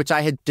landing, which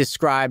I had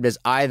described as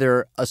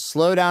either a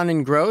slowdown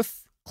in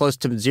growth, close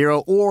to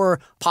zero, or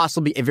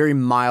possibly a very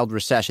mild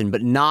recession,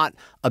 but not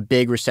a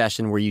big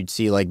recession where you'd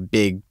see like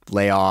big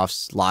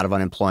layoffs, a lot of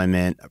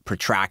unemployment,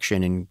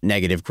 protraction and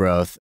negative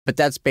growth. But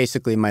that's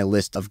basically my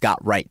list of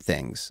got right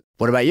things.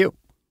 What about you?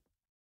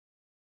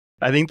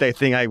 I think the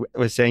thing I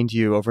was saying to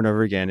you over and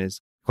over again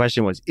is, the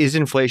question was, is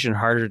inflation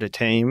harder to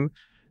tame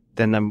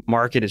than the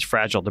market is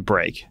fragile to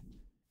break?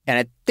 And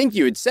I think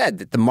you had said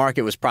that the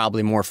market was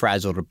probably more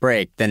fragile to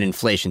break than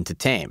inflation to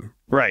tame.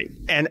 Right.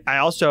 And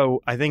I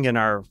think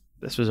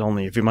this was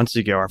only a few months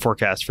ago, our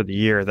forecast for the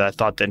year, that I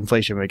thought that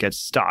inflation would get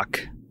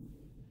stuck.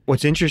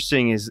 What's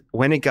interesting is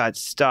when it got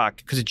stuck,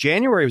 because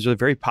January was a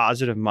very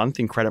positive month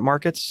in credit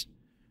markets.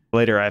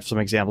 Later, I have some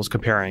examples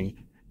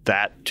comparing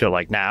that to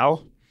like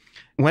now.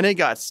 When it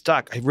got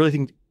stuck, I really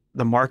think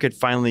the market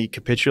finally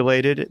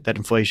capitulated that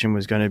inflation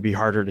was going to be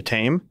harder to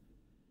tame.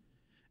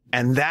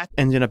 And that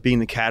ended up being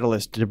the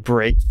catalyst to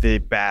break the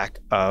back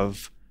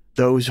of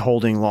those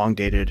holding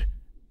long-dated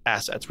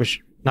assets,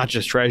 which not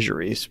just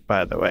treasuries,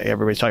 by the way.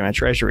 Everybody's talking about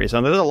treasuries.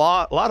 And there's a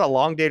lot of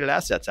long-dated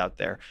assets out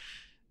there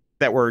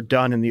that were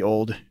done in the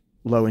old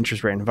low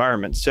interest rate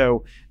environment.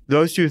 So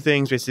those two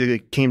things basically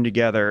came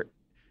together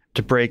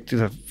to break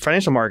the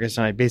financial markets.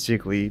 And I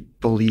basically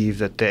believe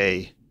that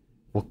they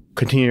will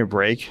continue to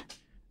break.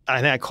 I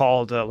think I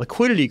called a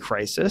liquidity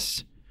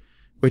crisis,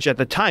 which at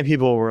the time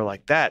people were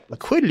like, that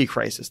liquidity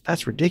crisis,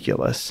 that's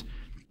ridiculous.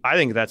 I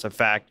think that's a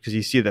fact because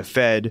you see the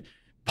Fed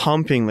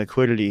pumping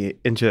liquidity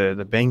into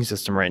the banking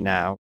system right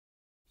now.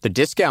 The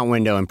discount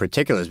window in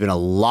particular, has been a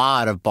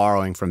lot of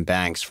borrowing from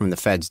banks from the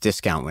Fed's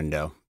discount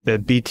window. The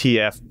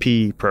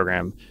BTFP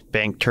program,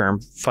 Bank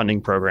Term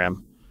Funding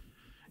Program.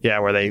 Yeah,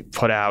 where they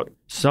put out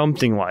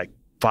something like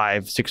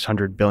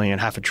 $600 billion,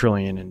 $500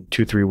 billion in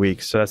 2-3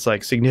 weeks. So that's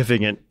like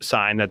significant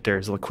sign that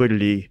there's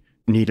liquidity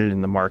needed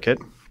in the market.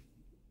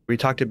 We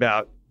talked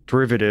about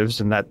derivatives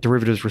and that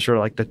derivatives were sort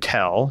of like the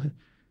tell.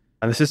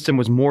 And the system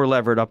was more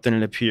levered up than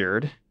it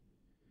appeared.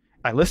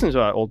 I listened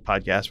to an old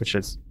podcast, which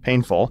is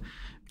painful,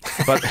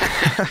 but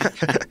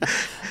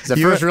it's the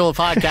first rule of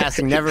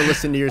podcasting: never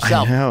listen to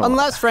yourself,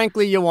 unless,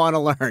 frankly, you want to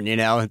learn.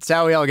 It's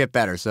how we all get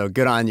better. So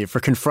good on you for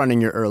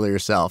confronting your earlier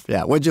self.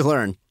 Yeah, what'd you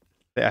learn?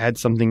 I had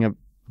something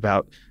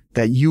about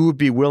that you would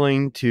be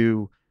willing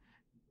to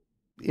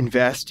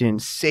invest in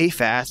safe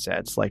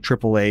assets like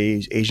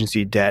AAAs,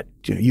 agency debt,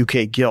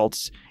 UK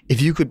gilts,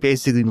 if you could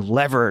basically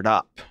lever it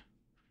up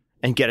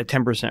and get a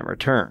 10%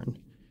 return.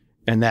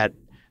 And that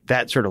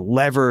sort of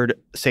levered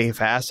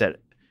safe asset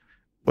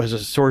was a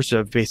source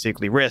of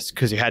basically risk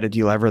because you had to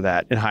delever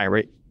that in a high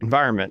rate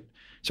environment.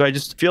 So I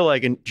just feel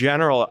like in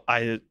general,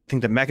 I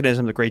think the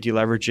mechanism of the Great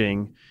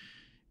Deleveraging,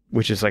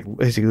 which is like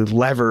basically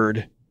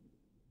levered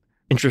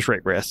interest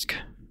rate risk,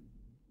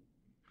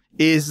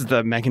 is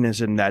the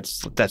mechanism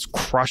that's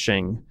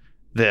crushing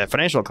the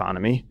financial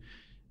economy.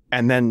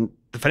 And then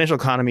the financial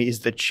economy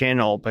is the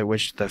channel by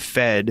which the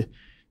Fed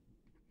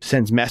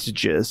sends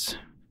messages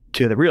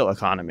to the real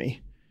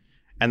economy.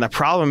 And the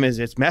problem is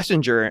its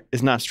messenger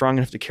is not strong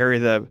enough to carry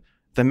the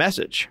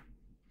message,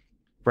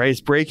 right?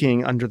 It's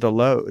breaking under the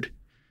load.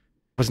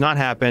 What's not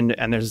happened,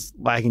 and there's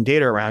lagging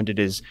data around it,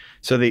 is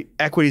so the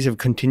equities have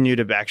continued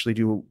to actually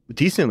do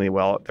decently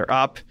well. They're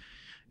up.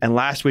 And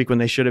last week when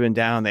they should have been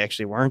down, they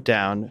actually weren't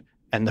down.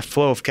 And the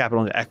flow of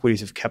capital into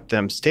equities have kept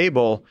them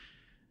stable.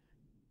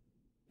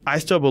 I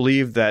still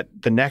believe that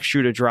the next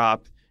shoe to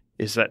drop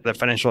is that the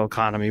financial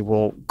economy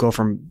will go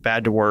from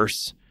bad to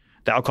worse.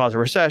 That'll cause a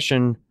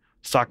recession.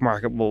 Stock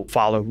market will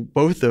follow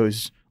both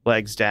those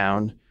legs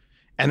down.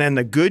 And then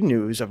the good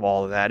news of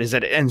all of that is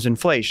that it ends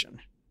inflation.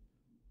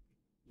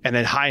 And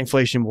then high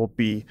inflation will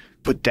be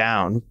put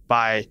down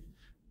by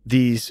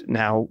these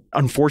now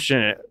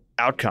unfortunate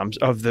outcomes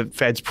of the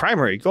Fed's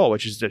primary goal,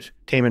 which is to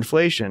tame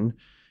inflation.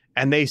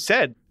 And they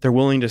said they're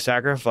willing to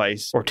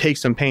sacrifice or take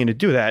some pain to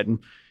do that. And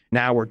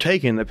now we're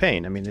taking the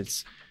pain. I mean,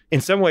 it's in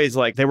some ways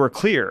like they were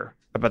clear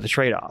about the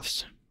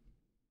trade-offs.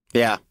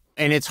 Yeah.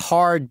 And it's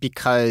hard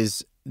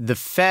because the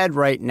Fed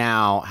right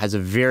now has a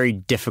very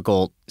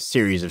difficult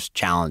series of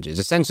challenges.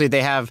 Essentially,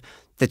 they have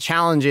the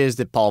challenges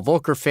that Paul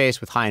Volcker faced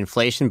with high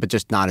inflation, but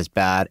just not as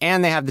bad.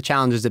 And they have the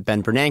challenges that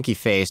Ben Bernanke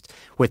faced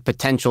with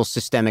potential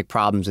systemic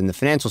problems in the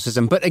financial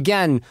system, but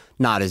again,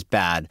 not as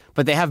bad.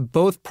 But they have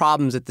both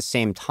problems at the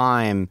same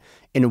time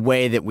in a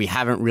way that we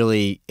haven't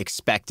really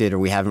expected or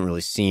we haven't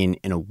really seen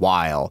in a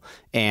while.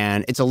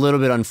 And it's a little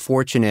bit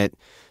unfortunate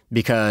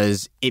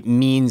because it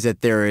means that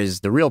there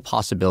is the real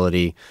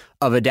possibility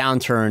of a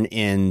downturn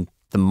in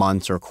the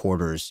months or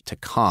quarters to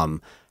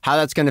come. How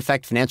that's going to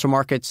affect financial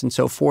markets and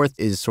so forth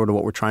is sort of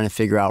what we're trying to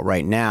figure out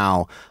right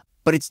now.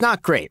 But it's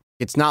not great.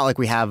 It's not like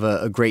we have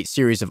a great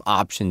series of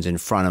options in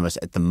front of us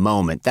at the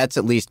moment. That's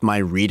at least my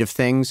read of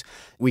things.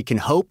 We can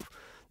hope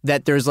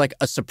that there's like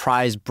a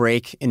surprise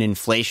break in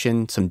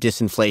inflation, some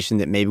disinflation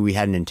that maybe we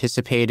hadn't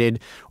anticipated,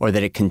 or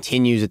that it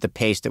continues at the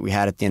pace that we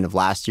had at the end of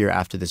last year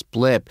after this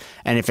blip.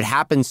 And if it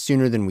happens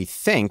sooner than we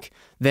think,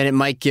 then it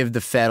might give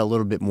the Fed a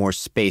little bit more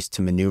space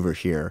to maneuver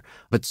here.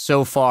 But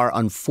so far,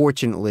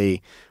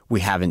 unfortunately, we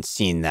haven't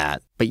seen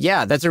that. But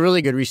yeah, that's a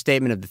really good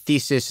restatement of the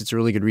thesis. It's a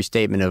really good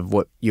restatement of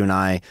what you and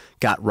I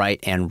got right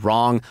and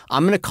wrong.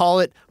 I'm going to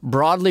call it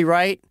broadly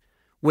right,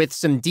 with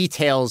some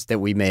details that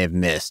we may have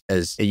missed,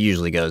 as it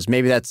usually goes.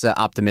 Maybe that's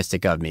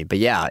optimistic of me. But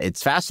yeah,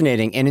 it's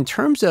fascinating. And in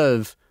terms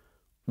of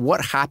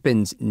what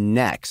happens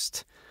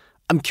next,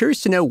 I'm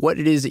curious to know what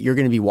it is that you're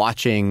going to be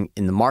watching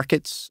in the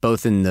markets,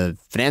 both in the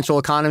financial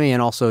economy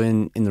and also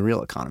in the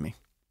real economy.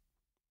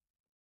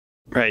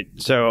 Right.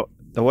 So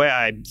the way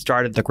I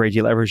started the Great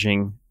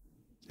Deleveraging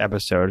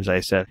episode is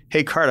I said,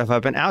 hey, Cardiff,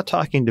 I've been out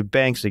talking to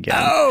banks again.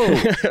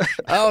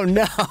 Oh,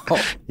 no.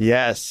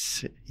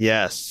 Yes.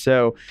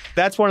 So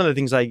that's one of the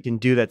things I can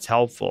do that's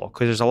helpful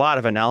because there's a lot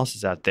of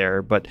analysis out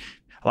there, but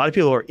a lot of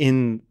people are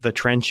in the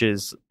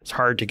trenches. It's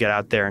hard to get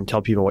out there and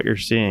tell people what you're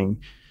seeing.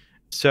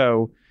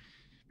 So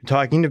I'm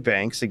talking to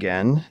banks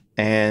again,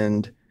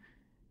 and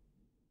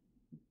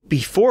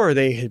before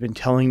they had been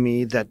telling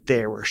me that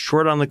they were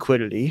short on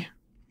liquidity.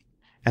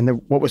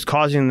 And what was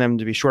causing them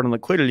to be short on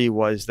liquidity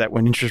was that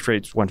when interest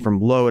rates went from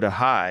low to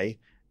high,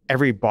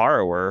 every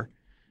borrower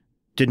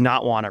did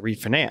not want to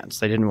refinance.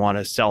 They didn't want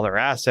to sell their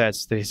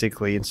assets,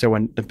 basically. And so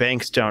when the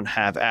banks don't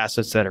have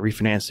assets that are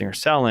refinancing or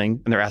selling,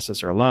 and their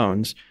assets are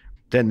loans,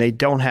 then they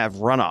don't have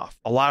runoff.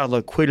 A lot of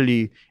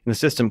liquidity in the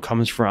system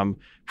comes from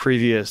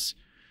previous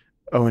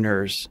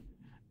owners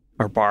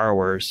or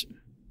borrowers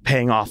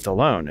paying off the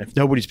loan. If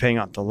nobody's paying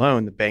off the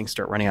loan, the banks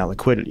start running out of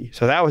liquidity.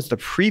 So that was the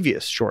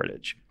previous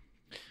shortage.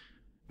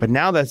 But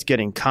now that's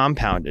getting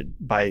compounded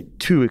by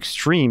two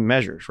extreme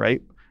measures,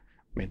 right?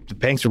 I mean, the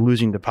banks are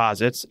losing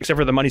deposits, except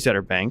for the money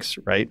center banks,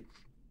 right?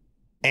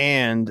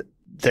 And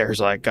there's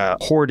like a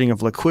hoarding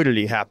of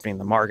liquidity happening in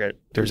the market.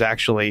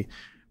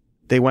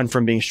 They went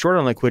from being short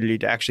on liquidity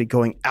to actually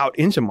going out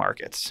into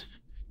markets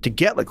to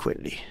get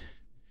liquidity.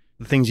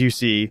 The things you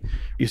see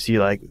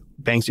like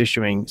banks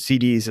issuing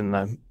CDs in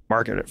the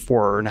market at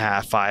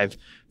 4.5%,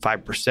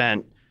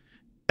 5%.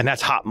 And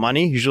that's hot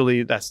money.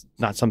 Usually that's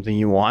not something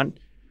you want.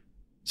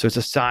 So it's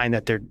a sign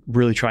that they're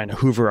really trying to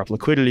hoover up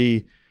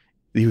liquidity.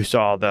 You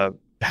saw the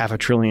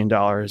 $500 billion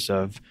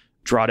of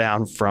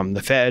drawdown from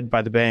the Fed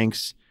by the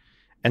banks.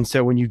 And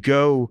so when you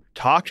go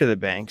talk to the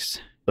banks,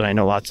 and I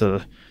know lots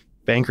of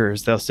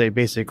bankers, they'll say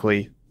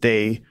basically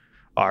they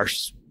are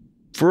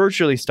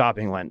virtually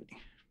stopping lending.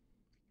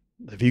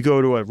 If you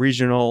go to a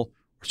regional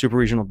or super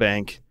regional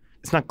bank,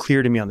 it's not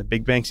clear to me on the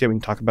big banks yet. We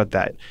can talk about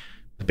that,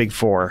 the big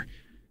four,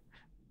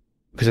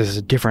 because there's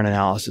a different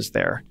analysis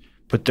there.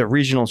 But the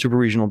regional, super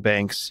regional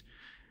banks,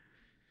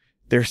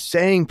 they're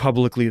saying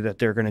publicly that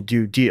they're going to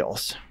do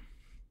deals.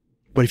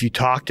 But if you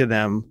talk to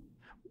them,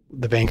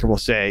 the banker will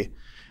say,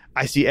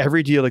 I see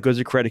every deal that goes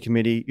to credit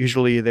committee.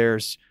 Usually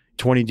there's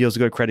 20 deals that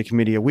go to credit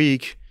committee a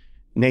week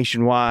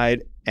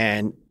nationwide,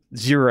 and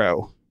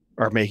 0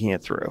 are making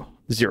it through.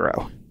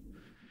 0.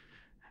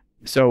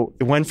 So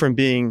it went from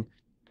being,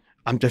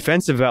 I'm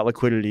defensive about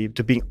liquidity,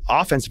 to being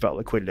offensive about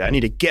liquidity. I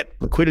need to get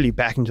liquidity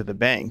back into the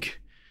bank.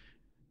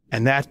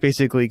 And that's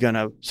basically going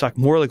to suck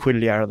more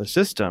liquidity out of the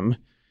system.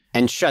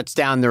 And shuts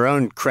down their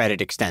own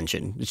credit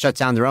extension. It shuts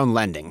down their own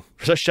lending.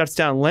 So it shuts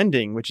down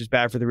lending, which is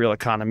bad for the real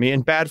economy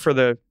and bad for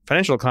the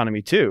financial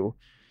economy too.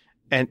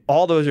 And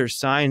all those are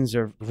signs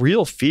of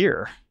real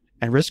fear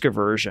and risk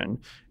aversion.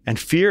 And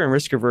fear and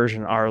risk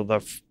aversion are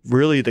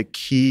really the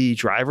key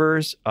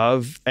drivers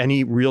of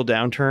any real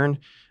downturn.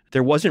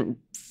 There wasn't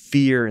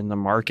fear in the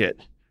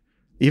market,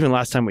 even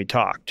last time we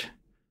talked.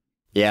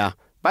 Yeah.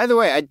 By the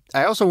way,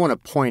 I also want to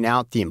point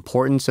out the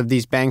importance of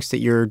these banks that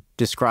you're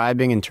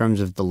describing in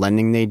terms of the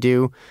lending they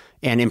do,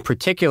 and in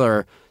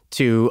particular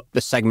to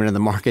the segment of the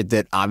market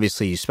that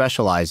obviously you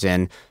specialize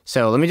in.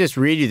 So let me just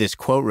read you this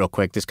quote real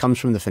quick. This comes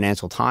from the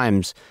Financial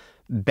Times.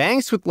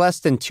 Banks with less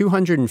than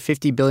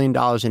 $250 billion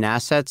in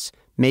assets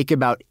make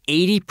about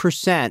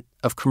 80%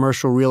 of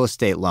commercial real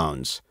estate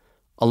loans,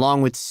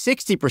 along with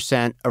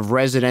 60% of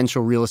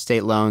residential real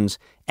estate loans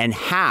and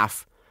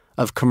half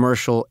of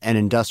commercial and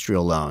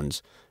industrial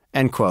loans.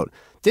 End quote.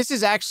 This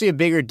is actually a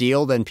bigger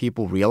deal than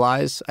people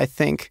realize, I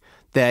think,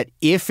 that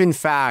if in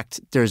fact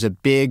there's a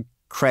big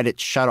credit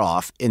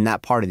shutoff in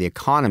that part of the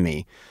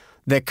economy,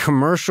 that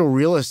commercial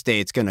real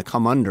estate's going to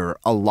come under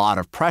a lot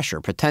of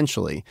pressure,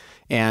 potentially.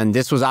 And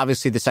this was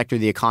obviously the sector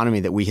of the economy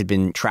that we had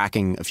been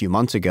tracking a few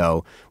months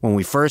ago when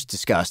we first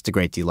discussed the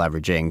Great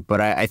Deleveraging.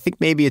 But I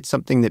think maybe it's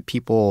something that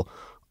people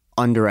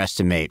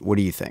underestimate. What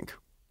do you think?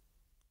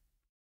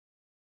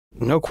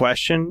 No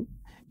question.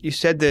 You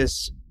said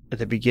this at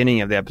the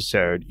beginning of the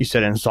episode. You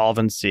said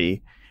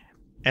insolvency.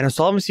 And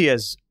insolvency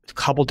has a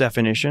couple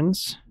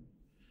definitions.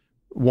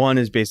 One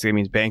is basically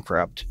means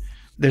bankrupt.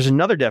 There's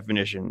another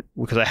definition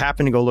because I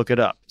happened to go look it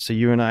up. So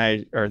you and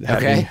I are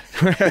having...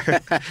 Okay.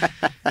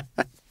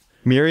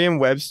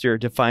 Merriam-Webster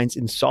defines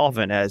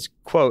insolvent as,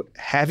 quote,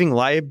 having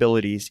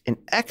liabilities in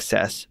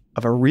excess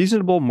of a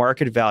reasonable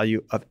market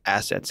value of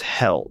assets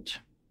held.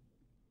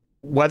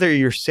 Whether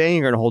you're saying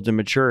you're going to hold to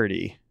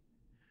maturity,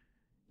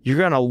 you're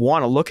going to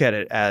want to look at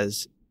it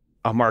as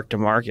a mark to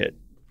market.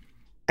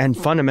 And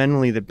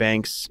fundamentally, the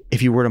banks,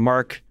 if you were to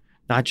mark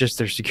not just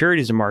their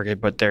securities to market,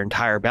 but their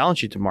entire balance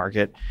sheet to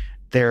market,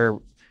 they're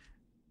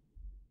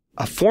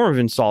a form of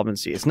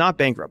insolvency. It's not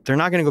bankrupt. They're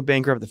not going to go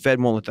bankrupt. The Fed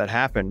won't let that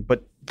happen.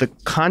 But the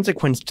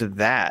consequence to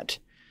that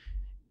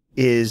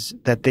is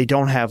that they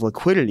don't have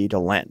liquidity to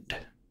lend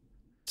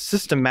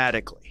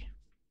systematically.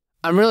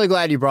 I'm really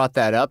glad you brought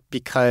that up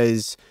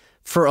because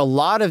for a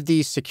lot of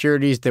these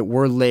securities that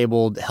were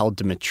labeled held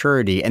to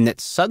maturity and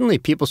that suddenly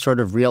people sort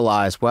of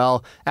realize,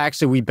 well,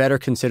 actually, we better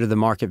consider the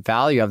market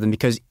value of them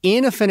because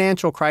in a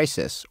financial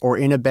crisis or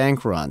in a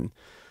bank run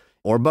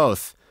or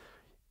both,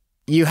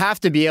 you have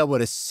to be able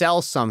to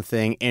sell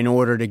something in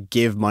order to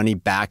give money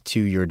back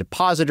to your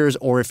depositors,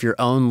 or if your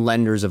own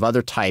lenders of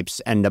other types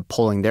end up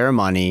pulling their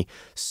money,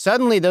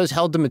 suddenly those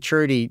held to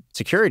maturity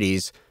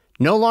securities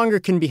no longer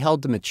can be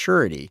held to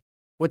maturity.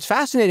 What's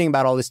fascinating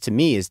about all this to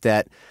me is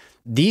that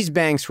these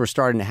banks were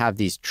starting to have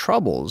these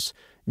troubles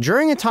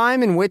during a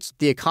time in which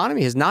the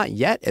economy has not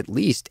yet, at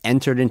least,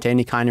 entered into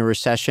any kind of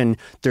recession.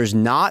 There's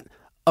not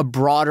a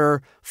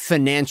broader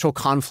financial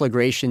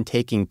conflagration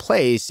taking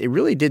place. It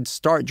really did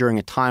start during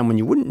a time when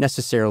you wouldn't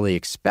necessarily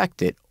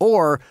expect it,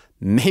 or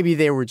maybe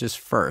they were just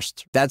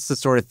first. That's the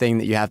sort of thing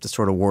that you have to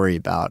sort of worry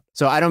about.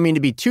 So I don't mean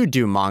to be too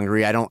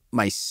doom-mongery. I don't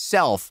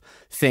myself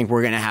think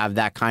we're going to have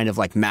that kind of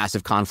like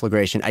massive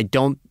conflagration. I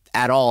don't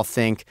at all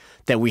think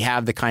that we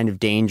have the kind of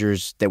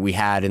dangers that we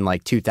had in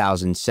like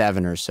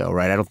 2007 or so,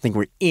 right? I don't think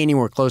we're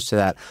anywhere close to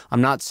that.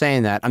 I'm not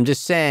saying that. I'm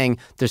just saying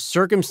the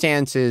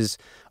circumstances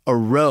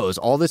arose,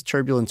 all this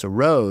turbulence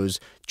arose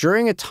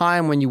during a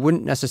time when you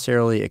wouldn't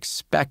necessarily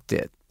expect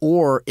it,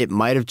 or it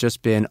might have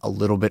just been a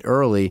little bit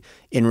early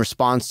in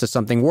response to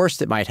something worse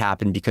that might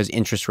happen because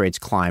interest rates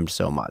climbed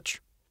so much.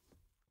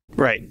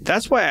 Right.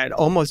 That's why I'd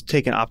almost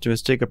take an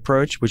optimistic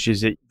approach, which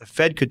is that the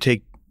Fed could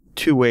take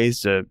two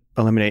ways to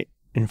eliminate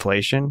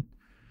inflation,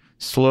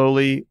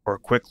 slowly or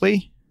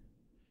quickly.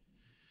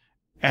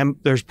 And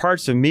there's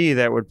parts of me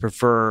that would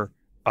prefer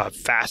a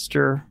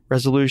faster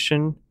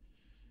resolution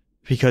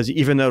because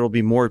even though it'll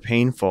be more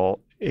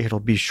painful, it'll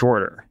be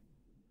shorter.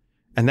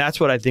 And that's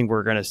what I think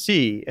we're going to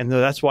see. And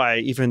that's why,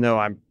 even though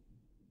I'm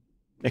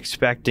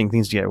expecting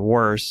things to get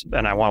worse,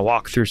 and I want to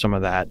walk through some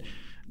of that,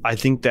 I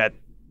think that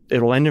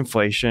it'll end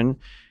inflation.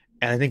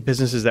 And I think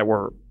businesses that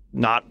were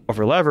not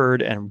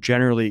overlevered and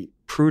generally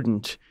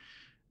prudent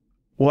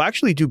will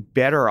actually do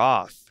better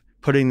off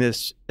putting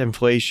this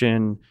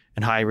inflation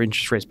and high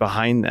interest rates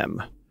behind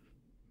them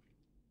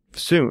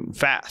soon,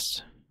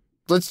 fast.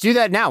 Let's do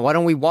that now. Why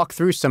don't we walk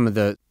through some of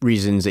the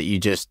reasons that you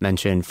just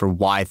mentioned for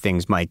why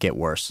things might get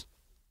worse?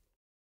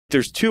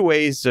 There's two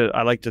ways that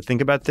I like to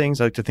think about things.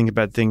 I like to think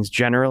about things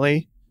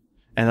generally,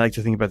 and I like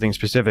to think about things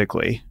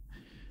specifically.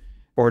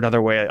 Or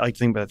another way, I like to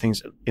think about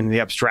things in the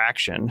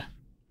abstraction,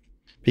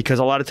 because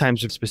a lot of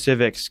times the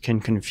specifics can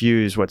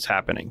confuse what's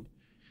happening.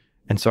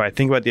 And so I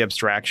think about the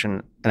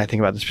abstraction and I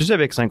think about the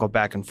specifics and I go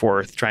back and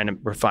forth trying to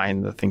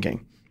refine the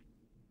thinking.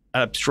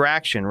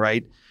 Abstraction,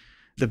 right?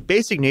 The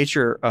basic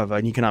nature of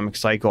an economic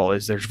cycle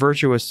is there's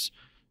virtuous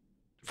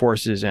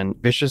forces and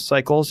vicious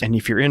cycles. And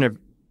if you're in a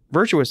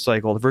virtuous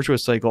cycle, the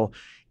virtuous cycle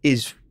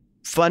is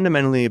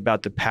fundamentally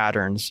about the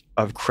patterns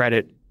of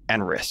credit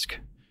and risk.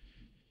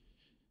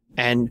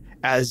 And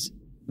as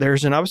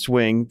there's an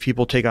upswing,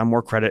 people take on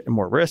more credit and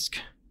more risk.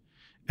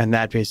 And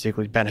that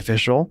basically is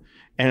beneficial.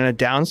 And in a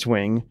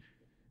downswing,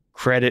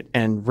 credit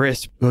and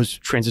risk goes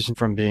transition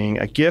from being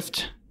a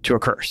gift to a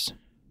curse.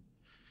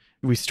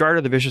 We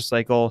started the vicious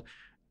cycle.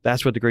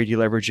 That's what the Great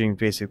Deleveraging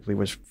basically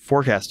was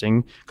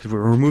forecasting, because we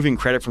were removing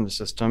credit from the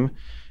system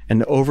and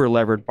the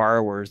over-levered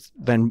borrowers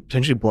then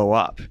potentially blow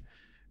up.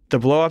 The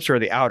blow-ups are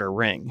the outer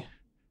ring.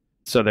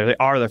 So they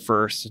are the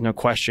first, no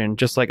question.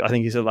 Just like I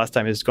think you said last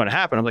time, this is going to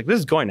happen. I'm like, this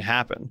is going to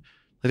happen.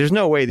 Like, there's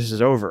no way this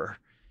is over,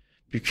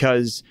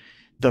 because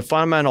the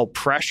fundamental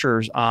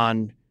pressures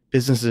on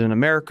businesses in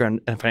America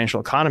and the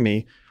financial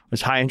economy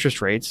was high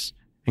interest rates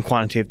and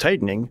quantitative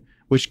tightening,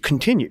 which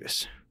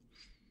continues.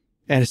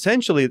 And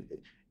essentially,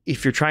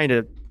 if you're trying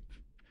to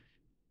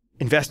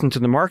invest into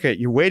the market,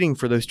 you're waiting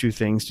for those two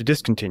things to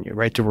discontinue,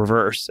 right? To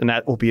reverse. And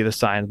that will be the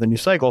sign of the new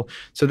cycle.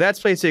 So that's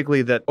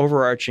basically that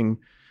overarching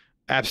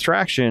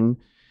abstraction.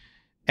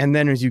 And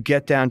then as you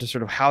get down to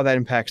sort of how that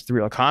impacts the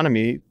real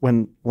economy,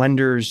 when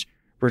lenders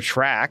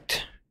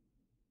retract,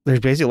 there's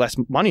basically less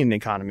money in the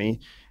economy.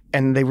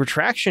 And the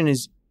retraction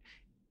is,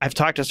 I've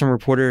talked to some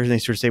reporters and they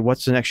sort of say,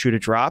 what's the next shoe to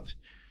drop?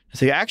 I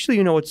say, actually,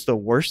 you know what's the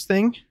worst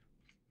thing?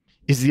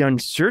 Is the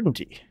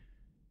uncertainty.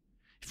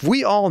 If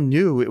we all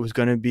knew it was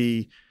going to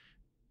be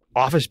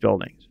office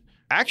buildings,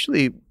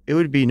 actually, it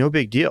would be no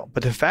big deal.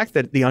 But the fact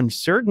that the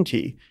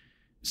uncertainty,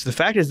 so the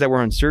fact is that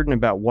we're uncertain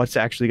about what's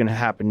actually going to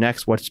happen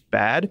next, what's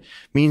bad,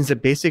 means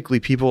that basically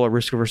people are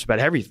risk averse about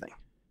everything.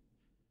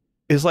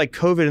 It's like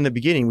COVID in the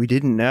beginning, we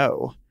didn't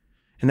know.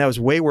 And that was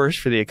way worse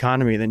for the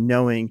economy than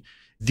knowing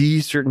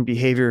these certain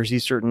behaviors,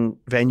 these certain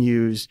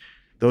venues,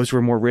 those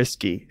were more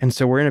risky. And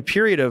so we're in a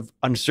period of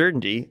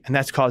uncertainty, and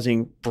that's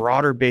causing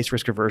broader-based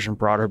risk aversion,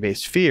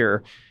 broader-based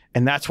fear.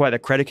 And that's why the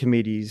credit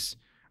committees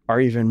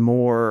are even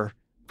more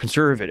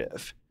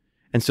conservative.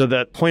 And so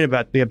the point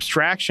about the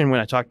abstraction, when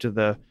I talk to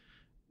the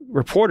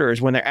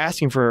reporters, when they're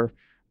asking for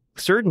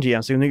certainty,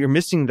 I'm saying, no, you're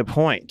missing the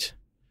point.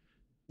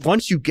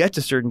 Once you get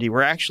to certainty,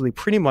 we're actually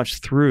pretty much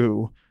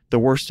through the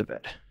worst of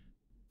it.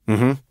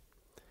 Mm-hmm.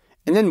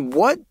 And then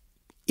what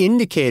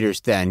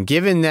indicators then,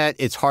 given that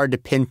it's hard to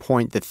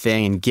pinpoint the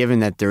thing and given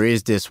that there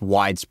is this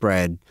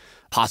widespread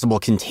possible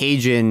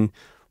contagion,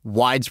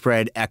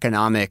 widespread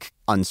economic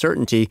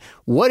uncertainty,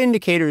 what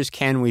indicators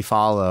can we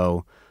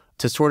follow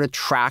to sort of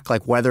track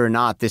like whether or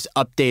not this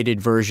updated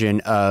version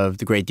of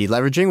the Great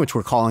Deleveraging, which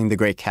we're calling the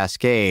Great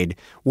Cascade,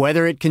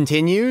 whether it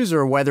continues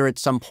or whether at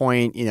some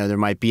point, there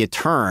might be a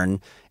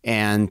turn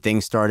and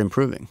things start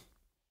improving?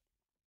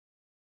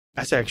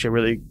 That's actually a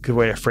really good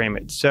way to frame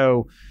it.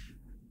 So,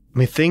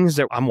 things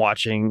that I'm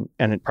watching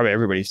and probably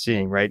everybody's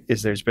seeing, right,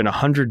 is there's been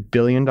 $100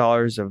 billion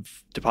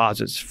of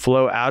deposits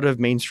flow out of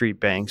Main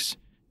Street banks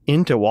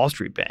into Wall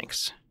Street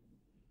banks.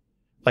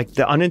 Like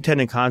the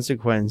unintended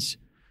consequence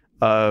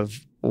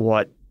of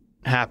what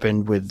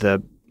happened with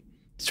the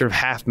sort of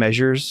half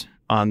measures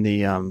on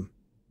the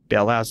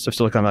bailouts of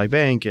Silicon Valley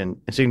Bank and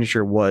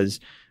Signature was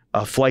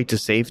a flight to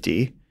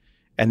safety.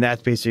 And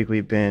that's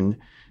basically been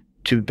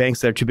to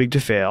banks that are too big to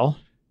fail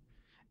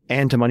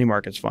and to money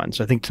markets funds.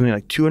 So I think something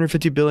like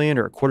 $250 billion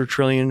or $250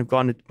 billion have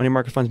gone to money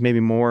market funds, maybe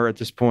more at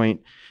this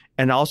point.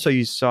 And also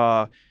you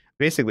saw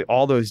basically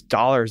all those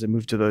dollars that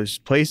moved to those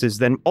places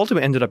then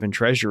ultimately ended up in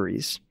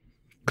treasuries,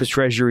 because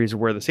treasuries are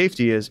where the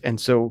safety is. And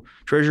so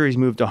treasuries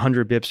moved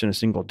 100 bips in a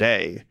single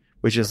day,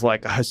 which is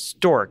like a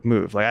historic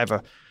move. Like I have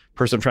a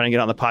person I'm trying to get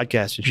on the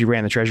podcast, and she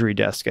ran the treasury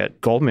desk at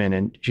Goldman.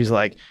 And she's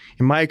like,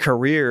 in my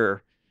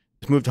career,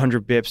 it's moved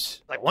 100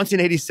 bips, like once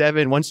in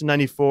 87, once in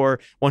 94,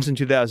 once in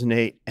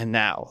 2008, and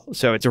now.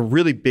 So it's a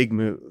really big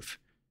move.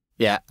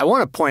 Yeah. I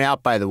want to point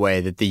out, by the way,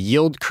 that the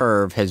yield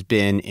curve has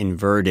been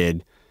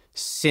inverted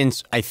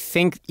since I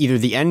think either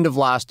the end of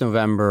last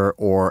November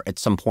or at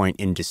some point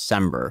in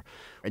December.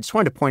 I just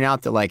wanted to point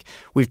out that like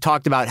we've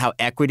talked about how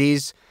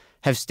equities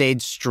have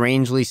stayed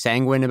strangely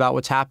sanguine about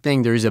what's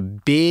happening. There's a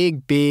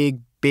big, big,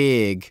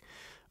 big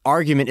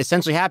argument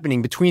essentially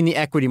happening between the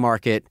equity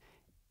market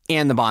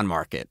and the bond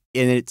market.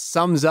 And it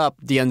sums up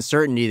the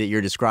uncertainty that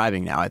you're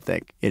describing now, I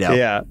think.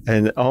 Yeah.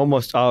 And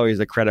almost always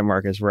the credit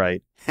market is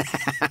right.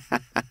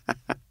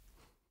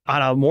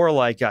 On a more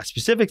like a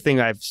specific thing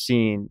I've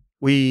seen,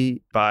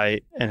 We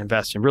buy and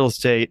invest in real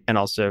estate and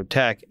also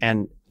tech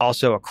and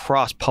also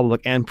across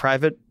public and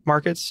private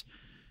markets.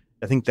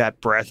 I think that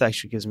breadth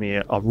actually gives me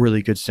a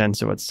really good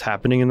sense of what's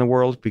happening in the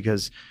world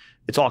because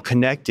it's all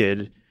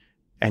connected.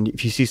 And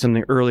if you see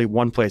something early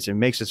one place, it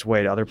makes its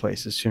way to other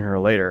places sooner or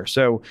later.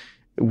 So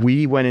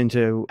we went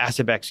into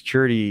asset-backed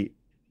security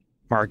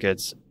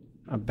markets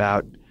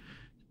about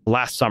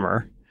last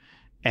summer.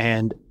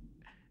 And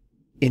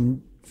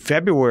in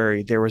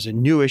February, there was a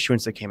new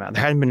issuance that came out.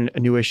 There hadn't been a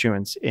new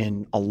issuance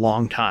in a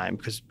long time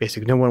because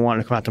basically no one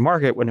wanted to come out to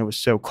market when it was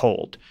so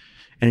cold.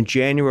 And in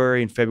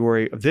January and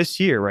February of this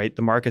year, right,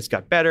 the markets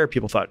got better.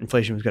 People thought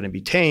inflation was going to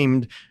be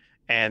tamed.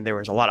 And there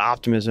was a lot of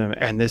optimism.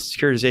 And this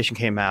securitization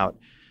came out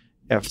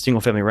of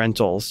single-family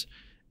rentals.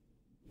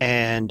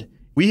 And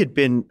we had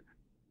been,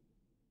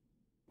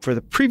 for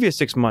the previous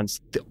 6 months,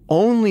 the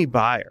only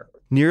buyer,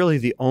 nearly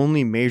the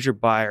only major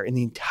buyer in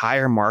the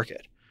entire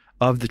market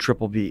of the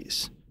triple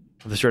Bs.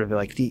 The sort of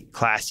like the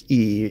class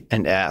E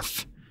and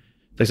F.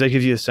 So that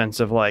gives you a sense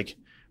of like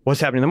what's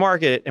happening in the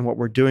market and what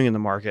we're doing in the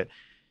market.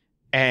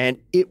 And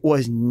it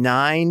was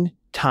 9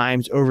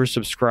 times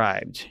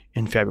oversubscribed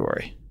in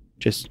February.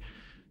 Just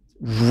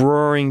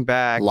roaring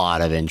back. A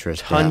lot of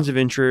interest. Tons of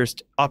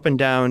interest up and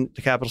down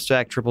the capital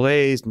stack, triple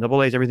A's and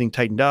double A's, everything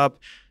tightened up.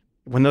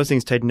 When those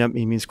things tighten up,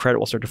 it means credit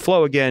will start to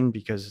flow again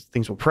because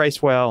things will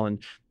price well.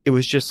 And it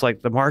was just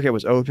like the market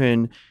was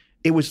open.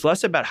 It was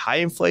less about high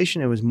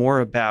inflation. It was more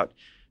about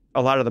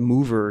a lot of the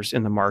movers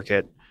in the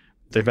market,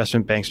 the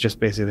investment banks just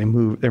basically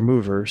they're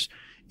movers,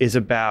 is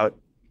about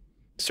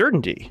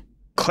certainty,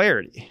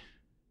 clarity.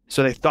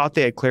 So they thought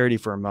they had clarity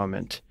for a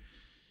moment.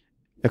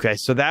 Okay,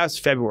 so that was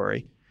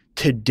February.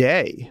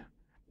 Today,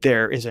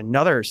 there is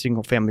another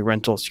single-family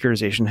rental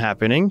securitization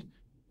happening.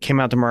 Came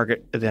out to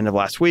market at the end of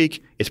last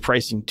week. It's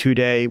pricing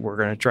today. We're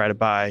going to try to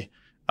buy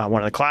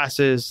one of the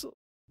classes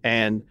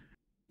and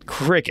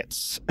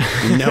crickets.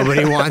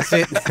 Nobody wants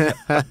it.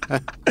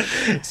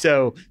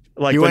 So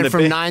like you went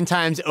from 9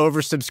 times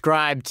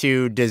oversubscribed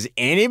to, does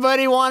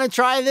anybody want to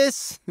try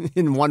this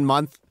in 1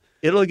 month?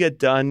 It'll get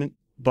done,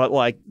 but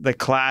like the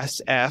class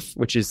F,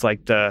 which is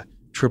like the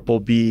triple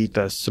B,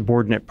 the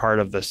subordinate part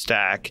of the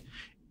stack,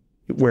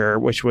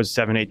 which was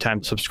 7-8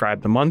 times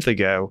subscribed a month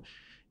ago,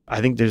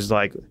 I think there's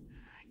like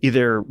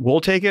either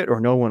we'll take it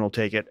or no one will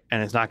take it,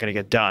 and it's not going to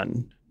get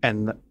done,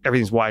 and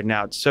everything's widened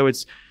out. So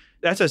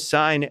that's a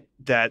sign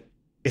that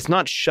it's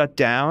not shut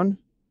down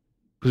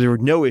because there were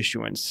no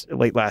issuance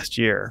late last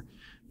year,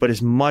 but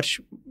is much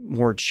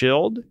more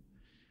chilled.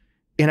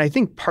 And I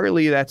think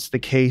partly that's the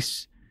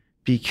case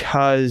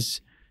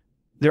because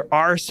there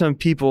are some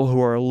people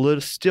who are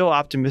still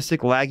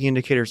optimistic. Lagging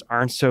indicators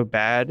aren't so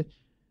bad,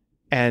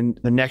 and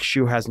the next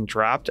shoe hasn't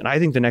dropped. And I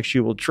think the next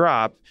shoe will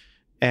drop,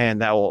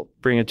 and that will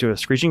bring it to a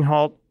screeching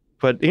halt.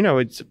 But, you know,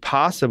 it's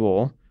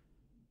possible.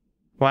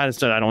 Well, I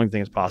don't even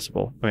think it's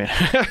possible. I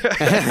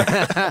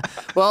mean,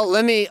 well,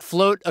 let me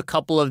float a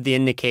couple of the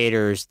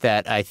indicators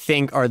that I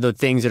think are the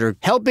things that are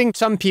helping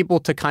some people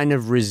to kind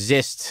of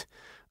resist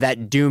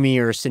that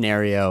doomier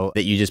scenario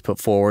that you just put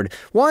forward.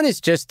 One is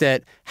just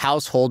that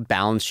household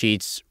balance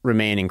sheets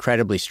remain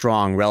incredibly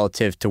strong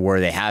relative to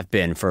where they have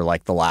been for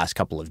like the last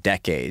couple of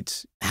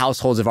decades.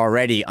 Households have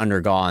already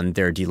undergone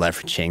their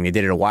deleveraging. They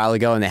did it a while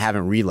ago and they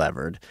haven't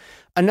relevered.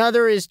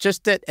 Another is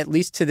just that, at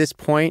least to this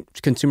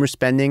point, consumer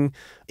spending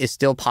is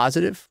still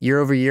positive year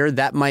over year.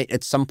 That might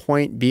at some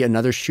point be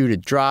another shoe to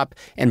drop.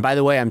 And by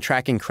the way, I'm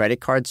tracking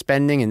credit card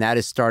spending, and that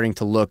is starting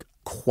to look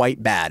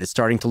quite bad. It's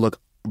starting to look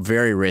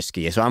very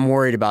risky. So I'm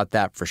worried about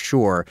that for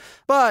sure.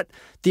 But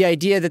the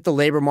idea that the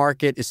labor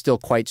market is still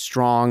quite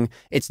strong,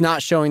 it's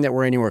not showing that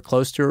we're anywhere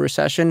close to a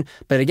recession.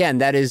 But again,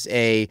 that is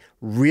a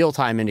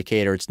real-time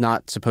indicator. It's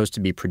not supposed to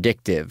be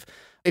predictive.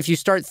 If you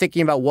start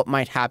thinking about what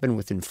might happen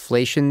with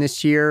inflation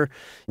this year,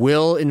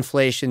 will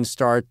inflation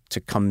start to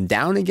come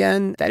down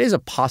again? That is a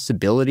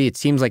possibility. It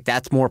seems like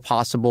that's more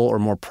possible or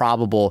more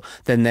probable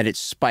than that it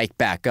spiked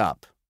back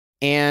up.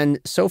 And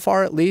so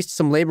far, at least,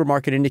 some labor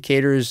market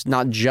indicators,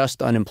 not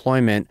just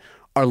unemployment,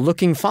 are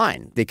looking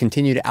fine. They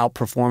continue to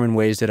outperform in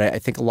ways that I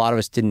think a lot of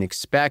us didn't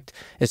expect,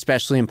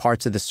 especially in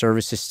parts of the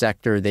services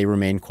sector. They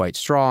remain quite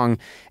strong.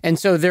 And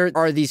so there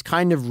are these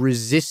kind of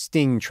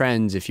resisting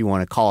trends, if you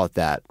want to call it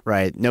that,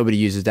 right? Nobody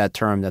uses that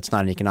term. That's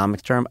not an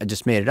economic term. I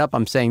just made it up.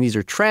 I'm saying these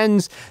are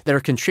trends that are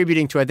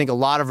contributing to, I think, a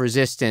lot of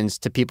resistance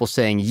to people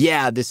saying,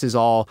 yeah, this is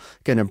all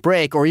going to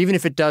break. Or even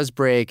if it does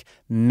break,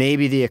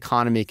 maybe the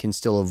economy can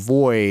still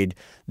avoid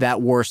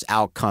that worse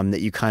outcome that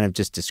you kind of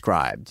just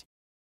described.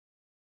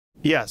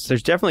 Yes,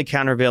 there's definitely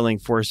countervailing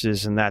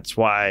forces, and that's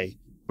why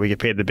we get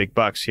paid the big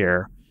bucks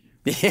here.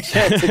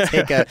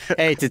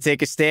 to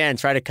take a stand,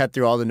 try to cut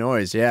through all the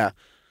noise. Yeah.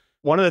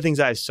 One of the things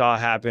I saw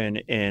happen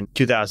in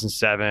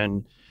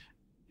 2007,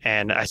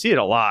 and I see it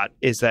a lot,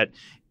 is that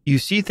you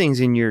see things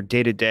in your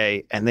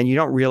day-to-day, and then you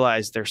don't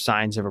realize they're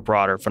signs of a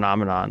broader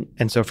phenomenon.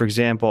 And so, for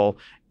example,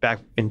 back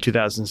in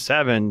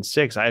 2007,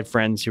 6, I had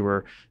friends who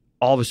were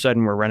all of a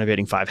sudden were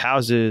renovating 5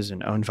 houses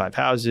and owned 5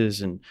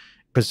 houses, and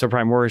because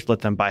subprime mortgage let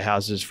them buy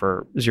houses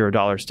for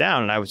 $0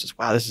 down. And I was just,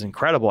 wow, this is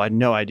incredible. I had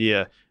no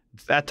idea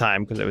at that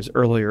time, because it was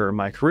earlier in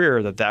my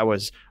career, that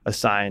was a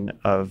sign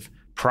of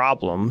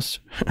problems,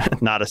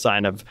 not a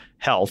sign of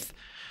health.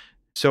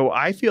 So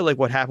I feel like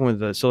what happened with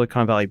the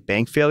Silicon Valley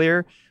Bank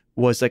failure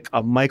was like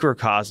a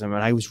microcosm,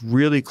 and I was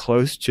really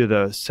close to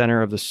the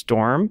center of the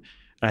storm.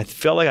 And I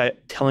felt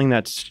like telling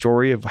that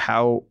story of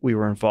how we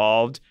were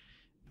involved,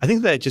 I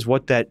think that just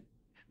what that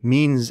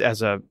means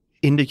as a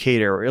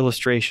indicator or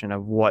illustration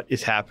of what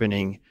is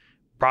happening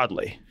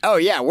broadly. Oh,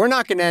 yeah. We're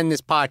not going to end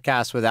this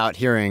podcast without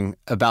hearing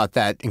about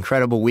that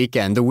incredible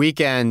weekend. The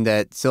weekend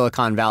that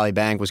Silicon Valley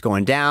Bank was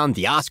going down,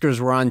 the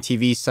Oscars were on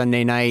TV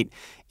Sunday night,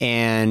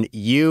 and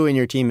you and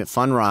your team at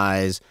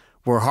Fundrise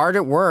were hard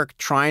at work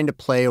trying to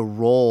play a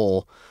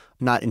role,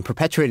 not in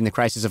perpetuating the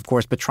crisis, of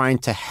course, but trying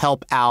to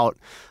help out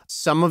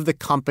some of the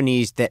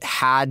companies that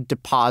had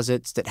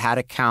deposits, that had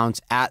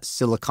accounts at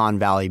Silicon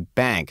Valley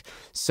Bank.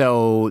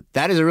 So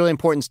that is a really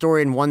important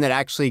story, and one that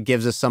actually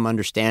gives us some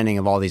understanding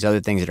of all these other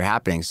things that are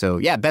happening. So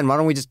yeah, Ben, why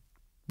don't we just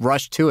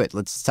rush to it?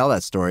 Let's tell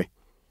that story.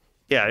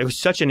 Yeah, it was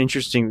such an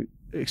interesting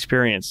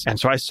experience. And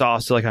so I saw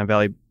Silicon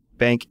Valley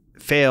Bank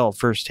fail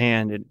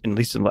firsthand, and at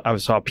least I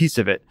saw a piece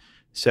of it.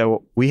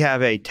 So we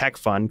have a tech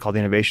fund called the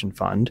Innovation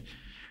Fund,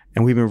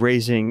 and we've been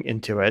raising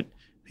into it.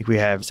 I think we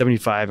have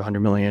 100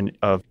 million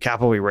of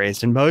capital we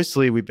raised, and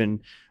mostly we've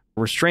been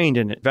restrained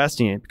in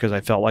investing in it because I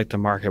felt like the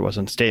market was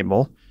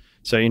unstable.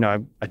 So,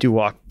 I do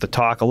walk the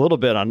talk a little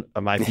bit on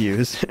my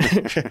views.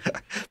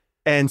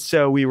 And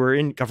so we were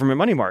in government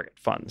money market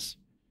funds.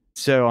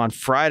 So on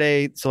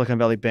Friday, Silicon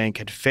Valley Bank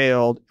had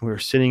failed, and we were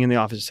sitting in the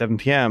office at 7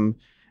 p.m.,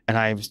 and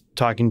I was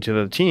talking to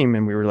the team,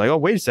 and we were like, oh,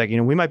 wait a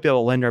second, we might be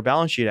able to lend our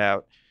balance sheet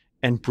out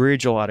and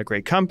bridge a lot of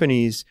great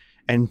companies,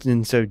 and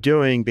in so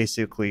doing,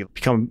 basically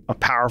become a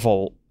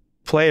powerful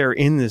player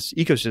in this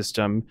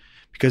ecosystem,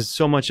 because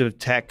so much of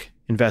tech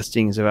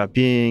investing is about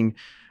being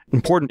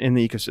important in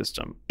the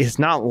ecosystem. It's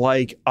not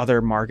like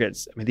other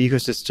markets. I mean, the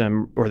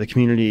ecosystem or the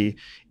community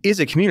is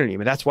a community. I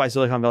mean, that's why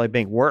Silicon Valley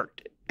Bank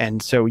worked.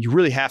 And so you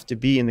really have to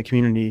be in the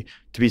community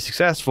to be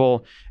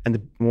successful. And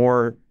the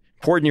more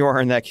important you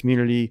are in that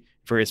community in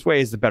various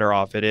ways, the better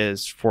off it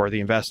is for the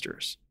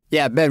investors.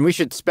 Yeah, Ben, we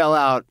should spell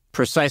out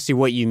precisely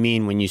what you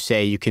mean when you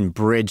say you can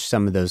bridge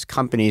some of those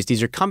companies.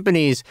 These are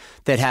companies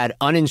that had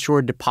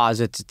uninsured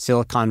deposits at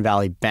Silicon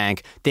Valley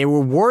Bank. They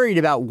were worried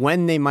about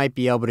when they might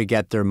be able to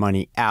get their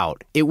money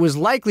out. It was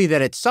likely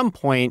that at some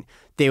point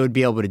they would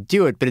be able to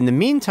do it. But in the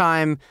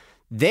meantime,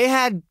 they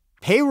had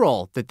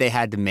payroll that they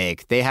had to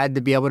make. They had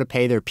to be able to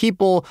pay their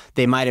people.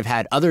 They might have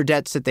had other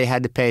debts that they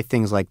had to pay,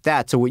 things like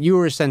that. So what you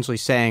were essentially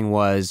saying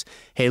was,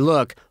 hey,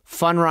 look,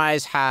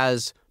 Fundrise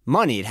has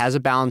money. It has a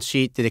balance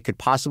sheet that it could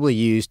possibly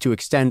use to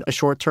extend a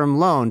short-term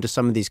loan to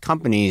some of these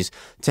companies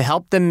to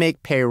help them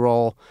make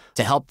payroll,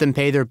 to help them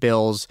pay their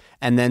bills.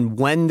 And then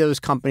when those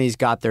companies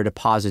got their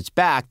deposits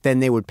back, then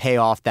they would pay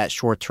off that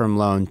short-term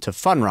loan to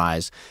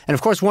Fundrise. And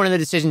of course, one of the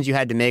decisions you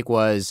had to make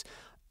was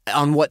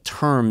on what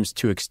terms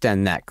to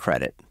extend that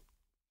credit.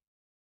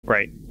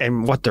 Right.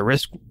 And what the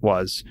risk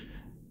was.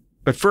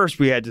 But first,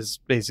 we had to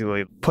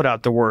basically put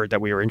out the word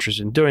that we were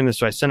interested in doing this.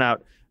 So I sent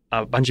out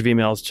a bunch of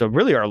emails to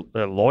really our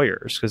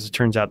lawyers, because it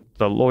turns out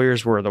the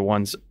lawyers were the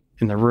ones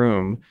in the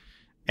room.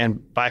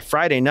 And by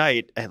Friday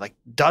night, I had like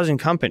a dozen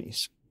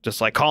companies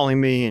just like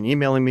calling me and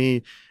emailing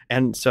me.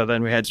 And so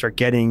then we had to start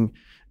getting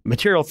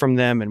material from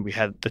them. And we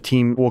had the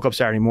team woke up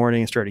Saturday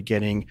morning and started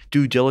getting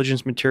due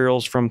diligence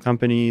materials from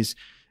companies.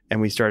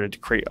 And we started to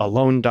create a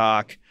loan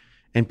doc.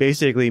 And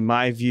basically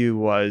my view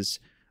was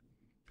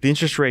the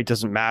interest rate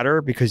doesn't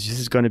matter because this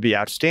is going to be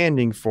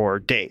outstanding for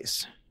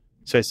days.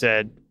 So I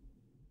said,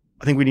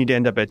 I think we need to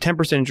end up at a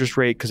 10% interest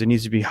rate because it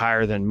needs to be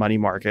higher than money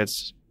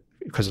markets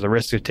because of the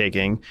risk of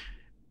taking.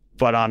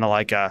 But on a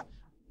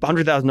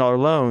 $100,000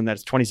 loan,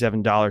 that's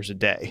 $27 a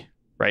day,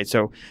 right?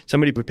 So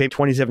somebody would pay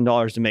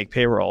 $27 to make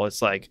payroll.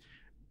 It's like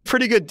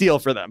pretty good deal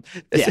for them.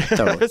 Yeah,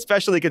 totally.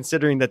 Especially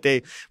considering that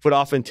they would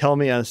often tell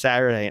me on a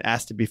Saturday and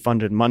ask to be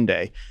funded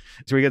Monday.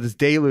 So we got this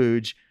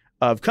deluge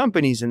of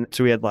companies. And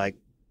so we had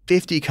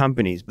 50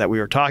 companies that we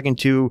were talking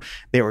to.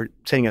 They were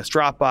sending us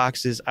drop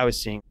boxes. I was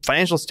seeing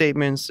financial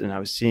statements, and I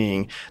was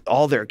seeing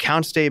all their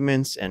account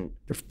statements and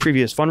their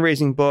previous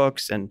fundraising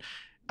books. And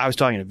I was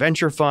talking to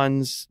venture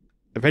funds.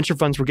 The venture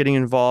funds were getting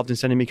involved and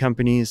sending me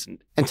companies.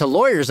 And to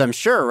lawyers, I'm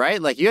sure, right?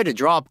 You had to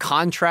draw up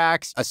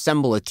contracts,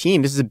 assemble a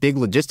team. This is a big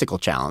logistical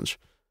challenge.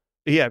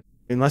 Yeah.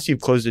 Unless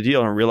you've closed a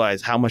deal and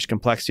realize how much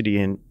complexity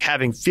in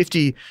having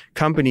 50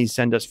 companies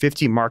send us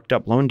 50 marked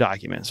up loan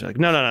documents. They're like,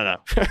 no.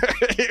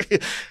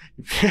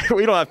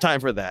 We don't have time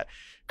for that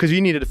because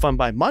you needed to fund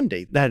by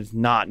Monday. That is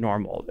not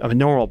normal. A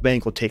normal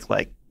bank will take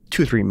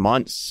 2 or 3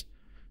 months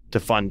to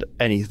fund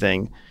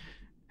anything.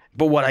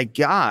 But what I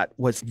got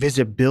was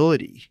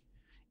visibility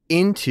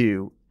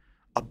into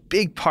a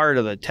big part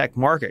of the tech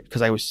market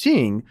because I was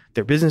seeing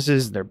their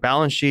businesses, their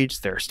balance sheets,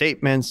 their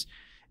statements.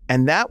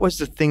 And that was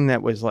the thing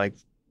that was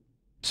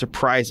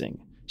surprising.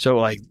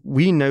 So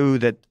we know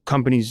that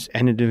companies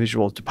and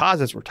individuals'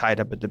 deposits were tied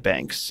up at the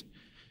banks.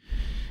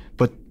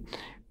 But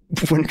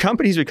when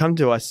companies would come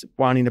to us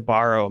wanting to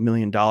borrow $1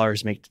 million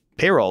to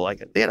payroll,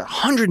 like they had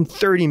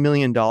 $130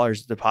 million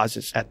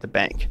deposits at the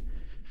bank.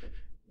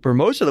 For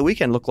most of the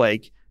weekend, looked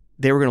like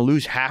they were going to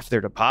lose half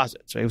their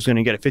deposits. So it was going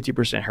to get a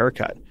 50%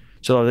 haircut.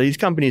 So these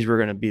companies were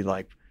going to be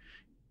like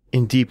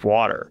in deep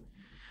water.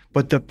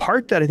 But the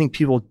part that I think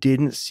people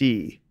didn't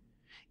see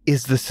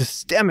is the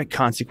systemic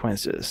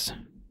consequences.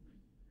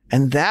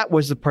 And that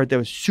was the part that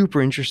was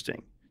super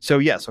interesting. So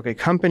yes, okay,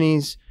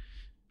 companies,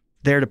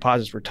 their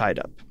deposits were tied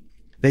up.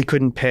 They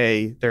couldn't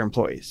pay their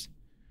employees,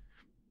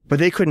 but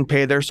they couldn't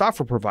pay their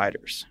software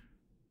providers.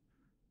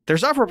 Their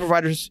software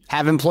providers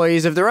have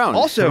employees of their own.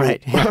 Also,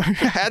 right.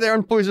 had their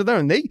employees of their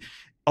own.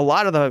 A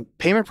lot of the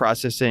payment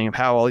processing of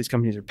how all these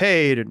companies are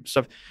paid and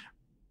stuff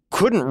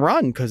couldn't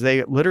run because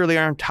they literally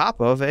are on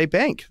top of a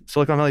bank,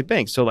 Silicon Valley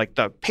Bank. So like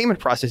the payment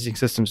processing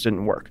systems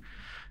didn't work.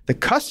 The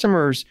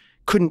customers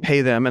couldn't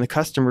pay them, and the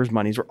customers'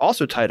 monies were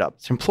also tied up.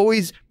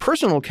 Employees'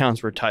 personal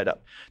accounts were tied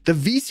up. The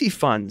VC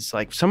funds,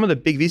 like some of the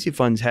big VC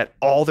funds had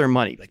all their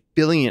money, like $1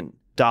 billion.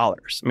 I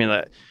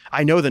mean,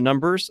 I know the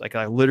numbers. Like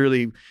I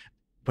literally,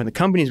 when the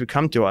companies would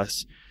come to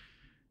us,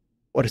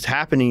 what is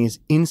happening is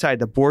inside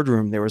the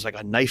boardroom, there was like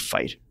a knife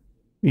fight,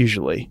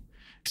 usually.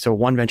 So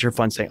one venture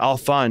fund saying, I'll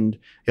fund,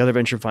 the other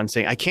venture fund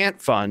saying, I can't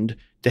fund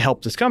to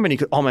help this company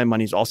because all my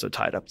money is also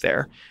tied up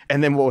there.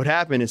 And then what would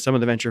happen is some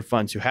of the venture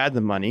funds who had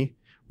the money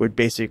would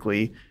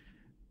basically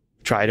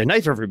try to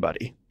knife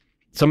everybody.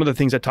 Some of the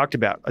things I talked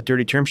about, a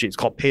dirty term sheet, it's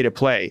called pay to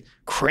play,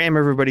 cram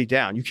everybody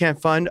down. You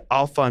can't fund,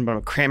 I'll fund, but I'm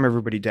gonna cram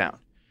everybody down.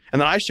 And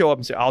then I show up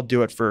and say, I'll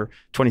do it for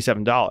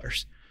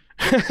 $27.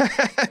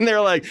 And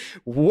they're like,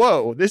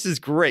 whoa, this is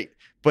great.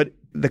 But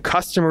the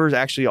customers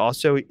actually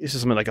also, this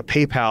is something like a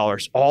PayPal or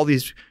all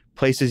these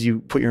places you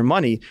put your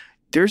money,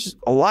 there's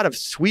a lot of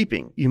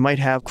sweeping. You might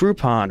have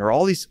Groupon or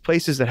all these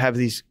places that have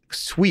these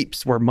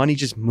sweeps where money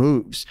just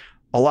moves.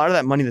 A lot of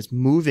that money that's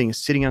moving is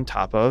sitting on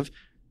top of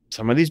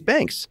some of these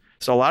banks.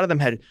 So a lot of them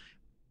had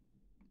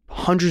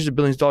hundreds of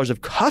billions of dollars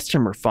of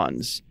customer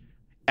funds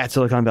at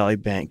Silicon Valley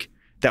Bank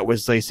that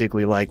was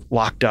basically like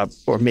locked up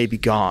or maybe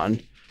gone.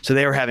 So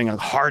they were having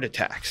heart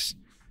attacks.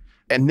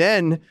 And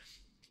then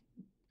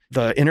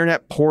the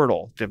internet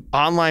portal, the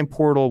online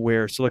portal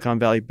where Silicon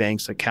Valley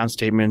Bank's account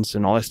statements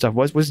and all that stuff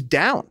was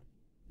down,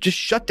 just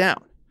shut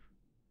down.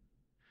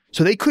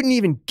 So they couldn't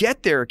even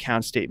get their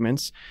account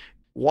statements.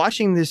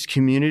 Watching this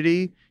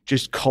community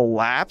just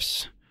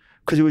collapse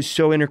because it was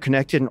so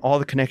interconnected and all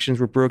the connections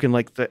were broken,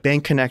 like the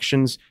bank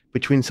connections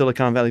between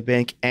Silicon Valley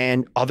Bank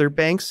and other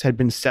banks had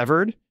been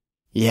severed.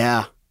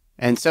 Yeah.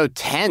 And so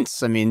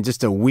tense. I mean,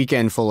 just a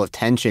weekend full of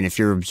tension if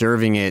you're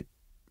observing it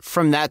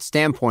from that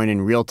standpoint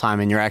in real time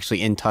and you're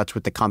actually in touch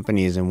with the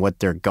companies and what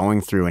they're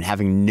going through and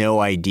having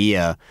no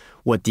idea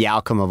what the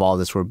outcome of all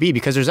this will be.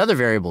 Because there's other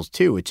variables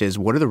too, which is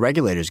what are the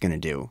regulators going to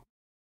do?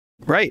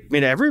 Right. I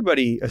mean,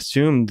 everybody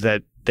assumed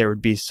that there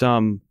would be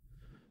the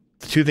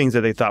two things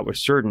that they thought were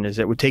certain is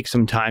it would take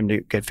some time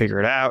to get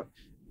figured out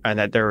and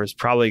that there was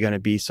probably going to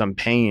be some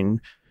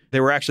pain.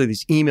 There were actually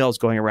these emails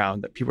going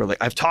around that people were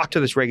like, I've talked to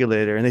this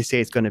regulator and they say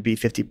it's going to be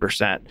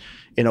 50% and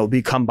it'll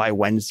become by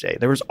Wednesday.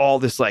 There was all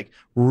this like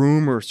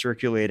rumor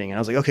circulating. And I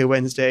was like, okay,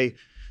 Wednesday.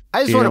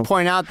 I just want to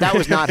point out that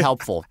was not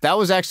helpful. That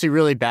was actually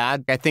really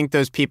bad. I think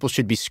those people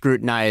should be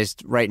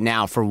scrutinized right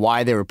now for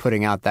why they were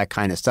putting out that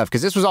kind of stuff.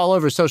 Because this was all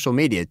over social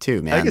media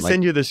too, man. I could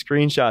send you the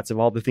screenshots of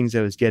all the things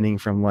I was getting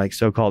from like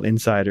so-called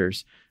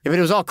insiders. Yeah, but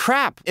it was all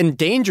crap and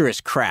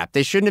dangerous crap.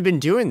 They shouldn't have been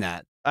doing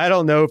that. I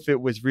don't know if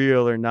it was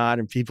real or not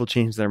and people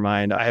changed their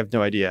mind. I have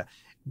no idea.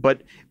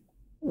 But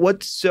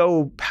what's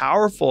so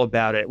powerful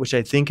about it, which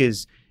I think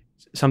is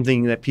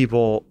something that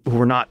people who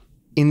were not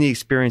in the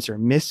experience are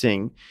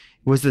missing,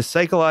 was the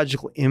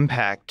psychological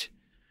impact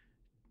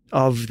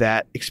of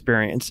that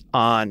experience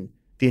on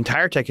the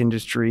entire tech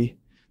industry,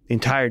 the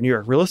entire New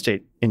York real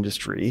estate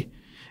industry.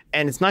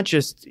 And it's not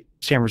just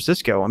San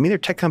Francisco. I mean, there are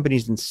tech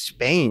companies in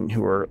Spain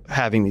who are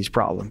having these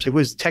problems. It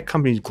was tech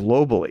companies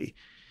globally.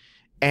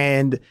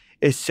 And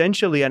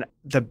essentially, on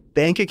the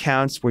bank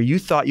accounts where you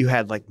thought you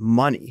had like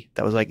money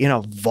that was like in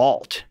a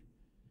vault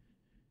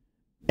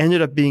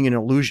ended up being an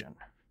illusion.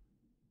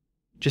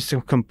 Just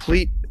a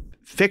complete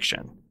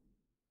fiction.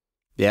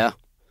 Yeah.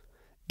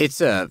 It's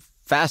a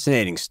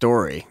fascinating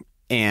story.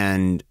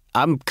 And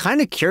I'm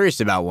kind of curious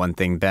about one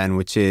thing, Ben,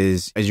 which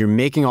is as you're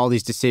making all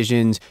these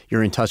decisions,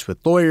 you're in touch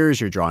with lawyers,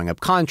 you're drawing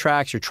up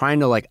contracts, you're trying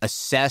to like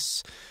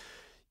assess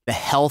the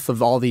health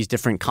of all these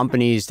different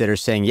companies that are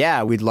saying,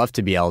 yeah, we'd love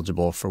to be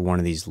eligible for one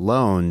of these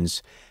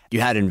loans. You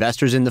had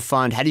investors in the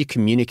fund. How do you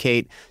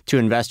communicate to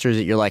investors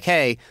that you're like,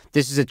 hey,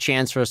 this is a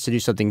chance for us to do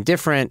something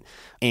different,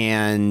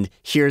 and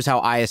here's how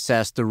I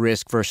assess the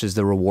risk versus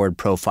the reward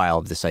profile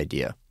of this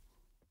idea?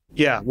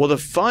 Yeah, well, the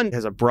fund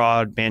has a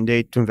broad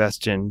mandate to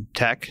invest in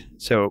tech.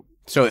 So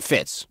it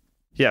fits.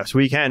 Yeah, so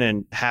we can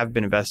and have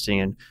been investing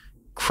in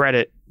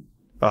credit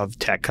of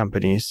tech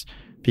companies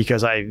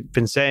because I've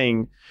been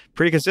saying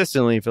pretty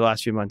consistently for the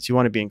last few months, you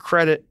want to be in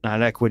credit,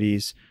 not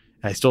equities.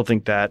 And I still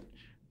think that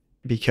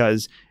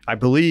because I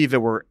believe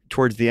that we're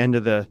towards the end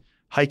of the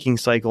hiking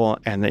cycle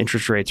and the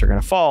interest rates are going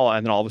to fall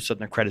and then all of a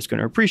sudden the credit's going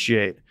to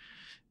appreciate.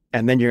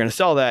 And then you're going to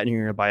sell that and you're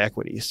going to buy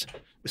equities.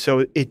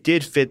 So it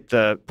did fit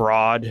the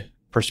broad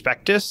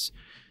prospectus.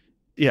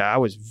 Yeah, I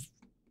was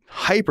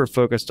hyper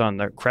focused on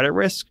the credit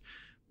risk.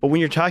 But when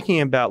you're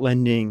talking about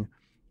lending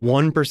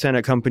 1%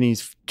 of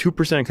companies,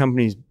 2% of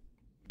companies'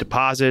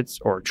 deposits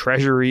or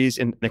treasuries,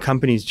 and the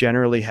companies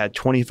generally had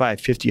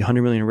 25, 50,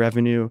 100 million in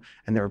revenue,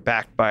 and they were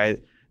backed by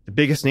the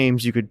biggest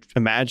names you could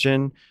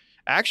imagine.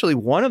 Actually,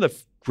 one of the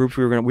groups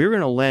we were going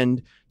to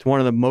lend to one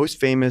of the most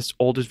famous,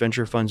 oldest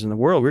venture funds in the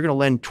world. We were going to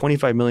lend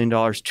 $25 million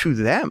to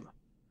them.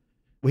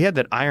 We had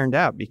that ironed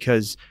out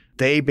because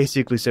they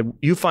basically said,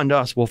 you fund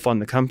us, we'll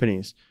fund the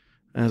companies.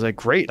 And I was like,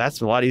 great, that's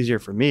a lot easier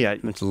for me.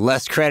 It's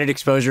less credit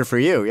exposure for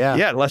you, yeah.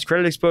 Yeah, less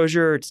credit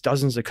exposure. It's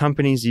dozens of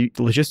companies.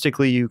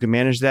 Logistically, you can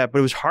manage that. But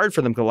it was hard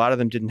for them because a lot of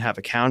them didn't have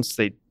accounts.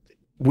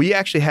 We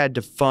actually had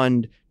to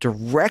fund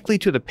directly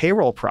to the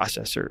payroll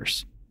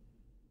processors.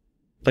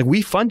 Like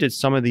we funded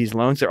some of these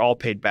loans. They're all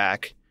paid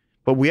back.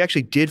 But we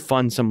actually did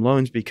fund some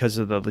loans because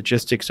of the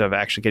logistics of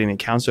actually getting the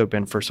accounts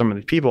open for some of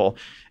the people.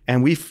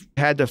 And we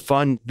had to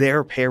fund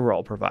their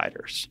payroll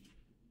providers.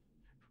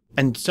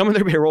 And some of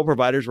their payroll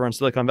providers were on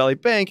Silicon Valley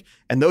Bank,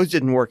 and those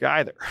didn't work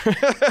either.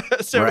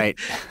 So, right.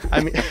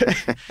 I mean,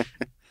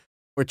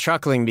 we're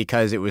chuckling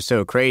because it was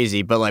so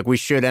crazy, but like we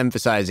should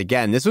emphasize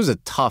again, this was a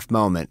tough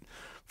moment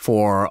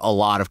for a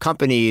lot of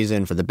companies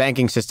and for the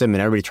banking system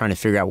and everybody trying to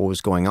figure out what was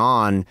going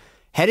on.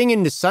 Heading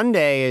into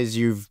Sunday, as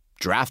you've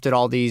drafted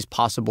all these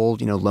possible,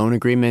 loan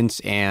agreements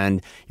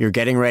and you're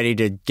getting ready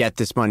to get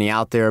this money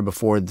out there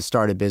before the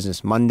start of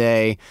business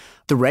Monday.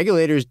 The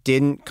regulators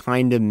didn't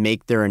kind of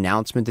make their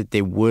announcement that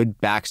they would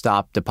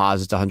backstop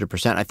deposits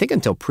 100%, I think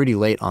until pretty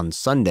late on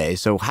Sunday.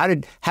 So how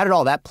did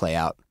all that play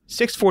out?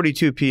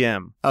 6:42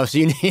 p.m. Oh, so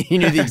you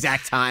knew the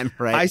exact time,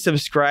 right? I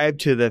subscribed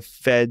to the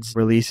Fed's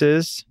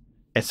releases.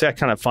 It's that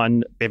kind of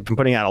fun. They've been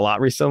putting out a lot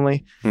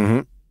recently.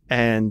 Mm-hmm.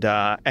 And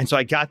so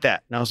I got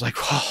that and I was like,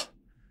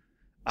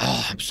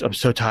 I'm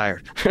so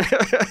tired.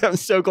 I'm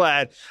so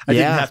glad I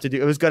didn't have to do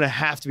it. It was going to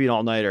have to be an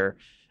all-nighter.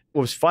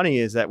 What was funny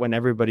is that when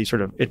everybody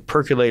it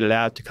percolated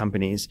out to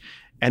companies,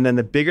 and then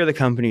the bigger the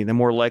company, the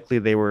more likely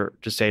they were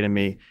to say to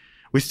me,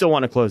 we still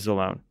want to close the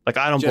loan. Like,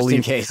 I don't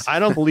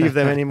believe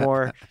them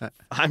anymore.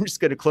 I'm just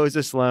going to close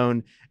this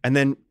loan. And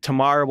then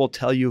tomorrow we'll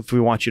tell you if we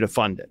want you to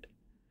fund it.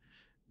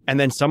 And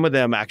then some of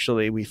them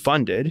actually we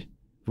funded.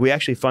 We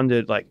actually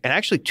funded and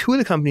actually two of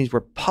the companies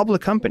were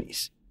public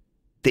companies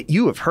that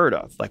you have heard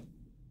of, like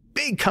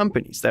big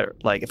companies that are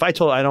like, if I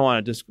told, I don't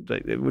want to just,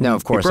 no,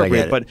 of course I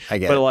get it. But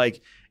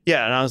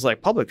yeah. And I was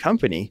like, public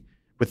company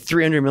with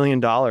 $300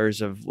 million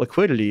of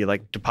liquidity,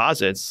 like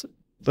deposits,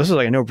 this is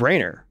like a no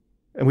brainer.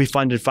 And we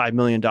funded $5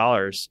 million.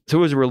 So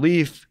it was a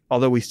relief,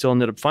 although we still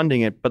ended up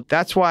funding it. But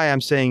that's why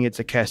I'm saying it's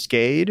a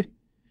cascade,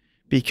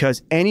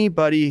 because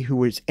anybody who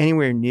was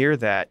anywhere near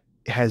that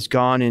has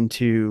gone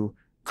into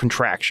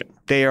contraction.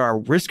 They are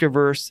risk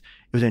averse.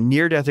 It was a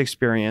near-death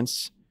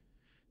experience.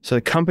 So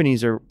the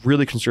companies are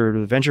really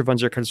conservative. The venture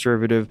funds are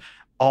conservative.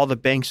 All the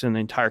banks in the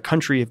entire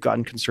country have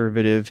gotten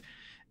conservative.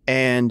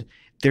 And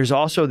there's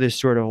also this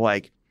sort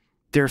of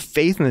their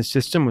faith in the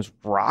system was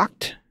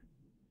rocked.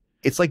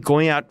 It's like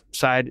going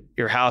outside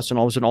your house and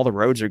all of a sudden all the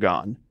roads are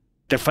gone.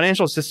 The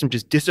financial system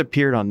just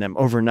disappeared on them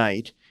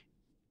overnight.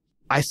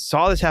 I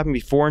saw this happen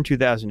before in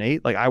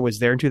 2008. I was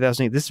there in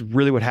 2008. This is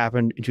really what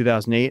happened in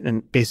 2008.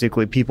 And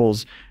basically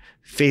people's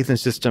faith in the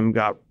system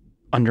got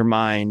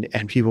undermined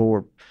and people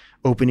were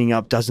opening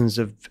up dozens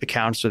of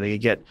accounts so they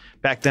could get,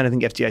 back then I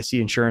think FDIC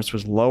insurance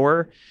was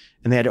lower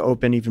and they had to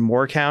open even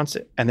more accounts,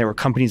 and there were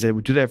companies that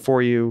would do that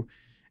for you.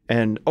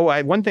 And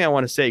one thing I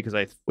want to say,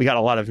 because we got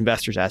a lot of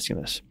investors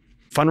asking this.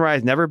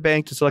 Fundrise never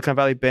banked at Silicon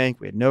Valley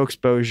Bank. We had no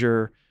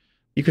exposure.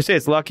 You could say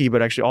it's lucky,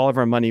 but actually all of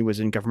our money was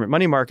in government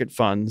money market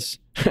funds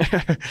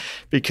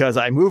because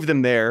I moved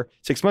them there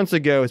 6 months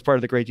ago as part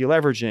of the Great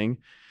Deleveraging.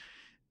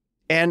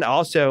 And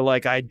also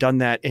I'd done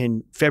that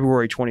in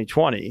February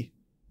 2020.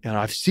 And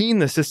I've seen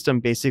the system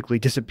basically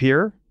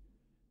disappear.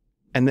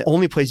 And the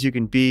only place you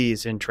can be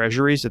is in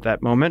treasuries at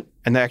that moment.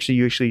 And you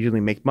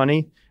usually make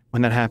money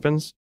when that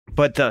happens.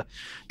 But the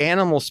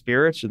animal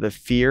spirits or the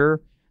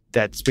fear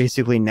that's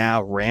basically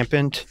now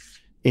rampant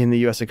in the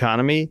U.S.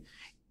 economy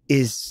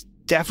is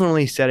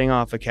definitely setting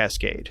off a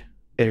cascade.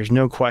 There's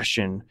no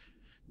question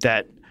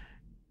that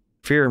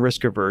fear and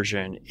risk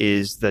aversion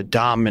is the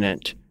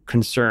dominant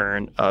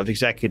concern of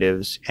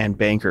executives and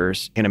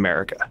bankers in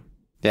America.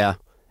 Yeah.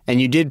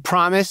 And you did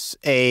promise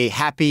a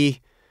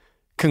happy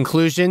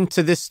conclusion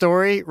to this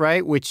story,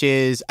 right? Which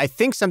is, I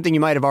think, something you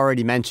might have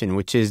already mentioned,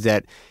 which is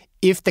that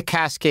if the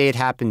cascade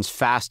happens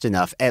fast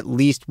enough, at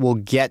least we'll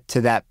get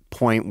to that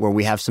point where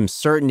we have some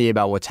certainty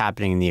about what's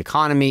happening in the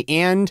economy,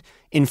 and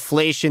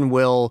inflation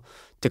will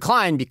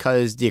decline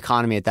because the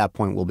economy at that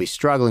point will be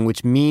struggling,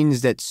 which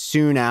means that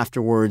soon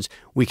afterwards,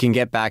 we can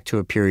get back to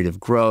a period of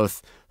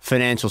growth,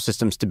 financial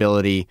system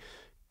stability,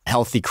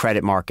 healthy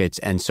credit markets,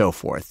 and so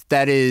forth.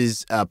 That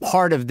is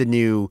part of the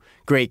new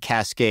Great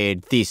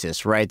Cascade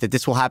thesis, right? That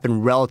this will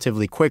happen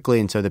relatively quickly.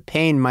 And so the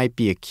pain might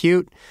be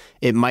acute.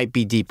 It might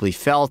be deeply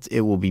felt.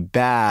 It will be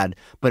bad,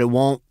 but it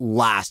won't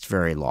last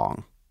very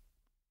long.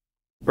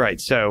 Right.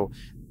 So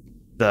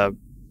the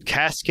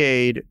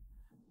Cascade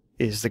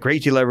is the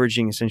Great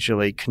Deleveraging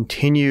essentially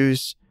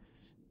continues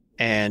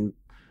and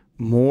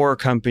more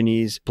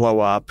companies blow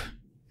up.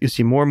 You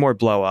see more and more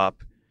blow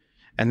up.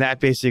 And that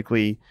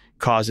basically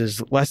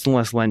causes less and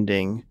less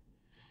lending.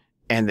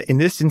 And in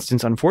this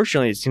instance,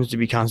 unfortunately, it seems to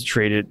be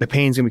concentrated. The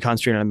pain's going to be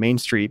concentrated on Main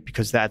Street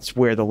because that's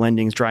where the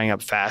lending's drying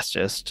up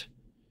fastest.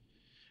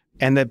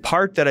 And the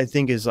part that I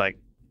think is like,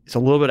 it's a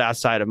little bit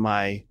outside of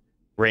my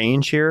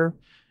range here,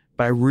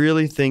 but I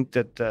really think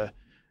that the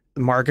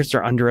markets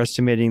are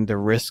underestimating the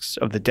risks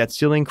of the debt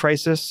ceiling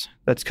crisis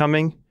that's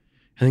coming.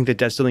 I think the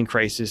debt ceiling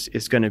crisis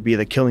is going to be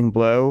the killing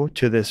blow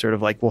to this sort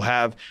of like, we'll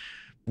have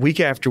week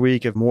after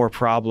week of more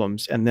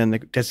problems, and then the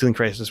debt ceiling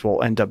crisis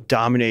will end up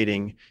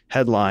dominating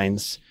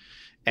headlines.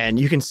 And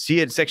you can see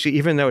it. It's actually,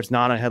 even though it's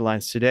not on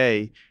headlines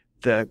today,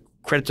 the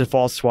credit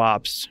default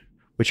swaps,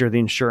 which are the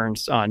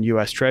insurance on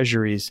U.S.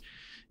 Treasuries,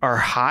 are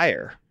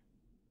higher.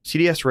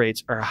 CDS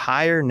rates are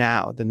higher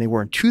now than they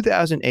were in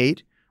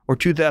 2008 or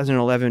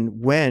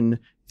 2011 when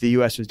the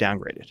U.S. was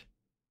downgraded.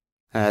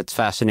 That's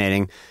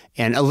fascinating.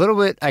 And a little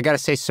bit, I got to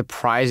say,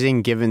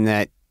 surprising, given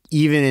that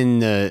even in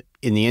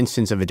the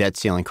instance of a debt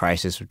ceiling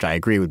crisis, which I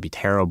agree would be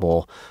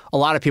terrible, a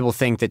lot of people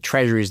think that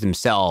treasuries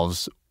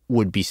themselves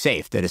would be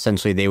safe, that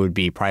essentially they would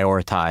be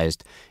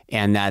prioritized,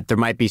 and that there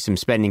might be some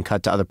spending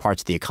cut to other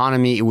parts of the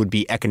economy. It would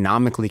be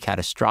economically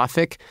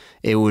catastrophic.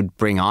 It would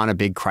bring on a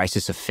big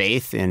crisis of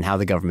faith in how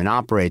the government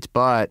operates,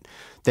 but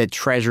that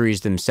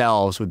treasuries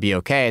themselves would be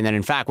okay. And then,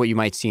 in fact, what you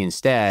might see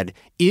instead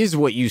is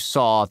what you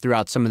saw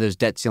throughout some of those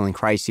debt ceiling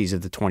crises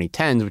of the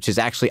 2010s, which is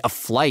actually a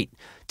flight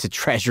to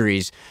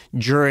treasuries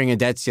during a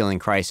debt ceiling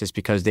crisis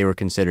because they were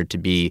considered to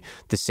be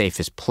the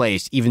safest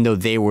place, even though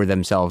they were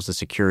themselves the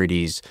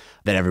securities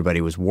that everybody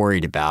was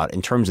worried about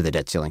in terms of the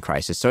debt ceiling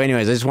crisis. So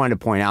anyways, I just wanted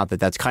to point out that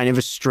that's kind of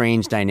a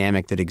strange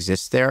dynamic that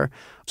exists there.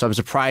 So I'm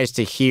surprised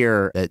to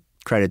hear that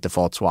credit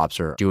default swaps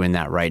are doing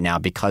that right now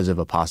because of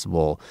a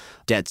possible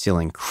debt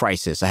ceiling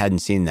crisis. I hadn't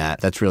seen that.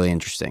 That's really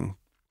interesting.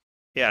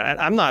 Yeah,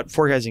 I'm not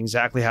forecasting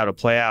exactly how to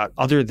play out,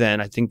 other than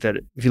I think that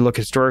if you look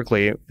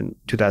historically in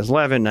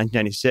 2011,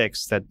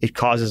 1996, that it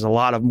causes a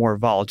lot of more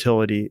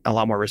volatility, a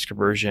lot more risk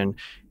aversion,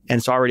 and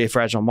it's already a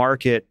fragile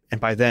market.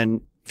 And by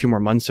then, a few more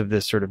months of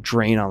this sort of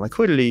drain on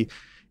liquidity,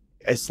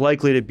 it's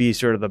likely to be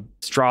sort of the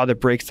straw that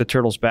breaks the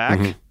turtle's back.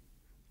 Mm-hmm.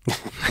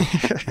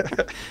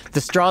 The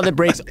straw that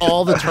breaks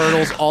all the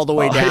turtles all the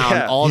way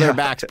down, their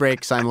backs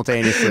break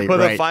simultaneously. Well,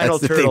 right? the final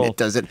That's the turtle thing that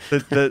does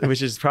it.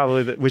 which is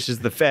probably which is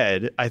the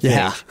Fed, I think.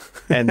 Yeah.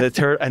 And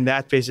and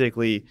that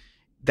basically,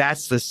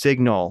 that's the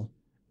signal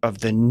of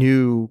the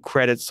new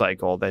credit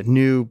cycle, that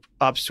new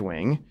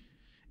upswing,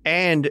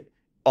 and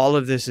all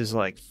of this is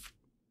like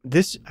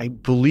this. I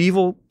believe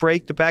will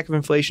break the back of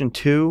inflation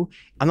too.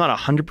 I'm not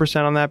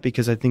 100% on that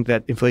because I think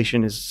that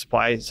inflation is a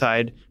supply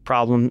side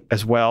problem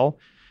as well.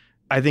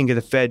 I think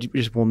the Fed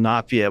just will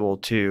not be able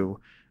to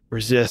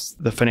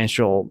resist the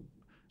financial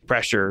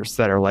pressures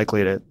that are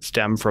likely to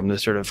stem from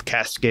this sort of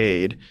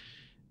cascade.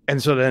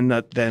 And so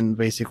then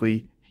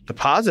basically the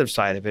positive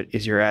side of it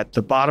is you're at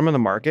the bottom of the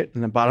market,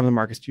 and the bottom of the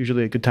market is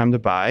usually a good time to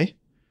buy.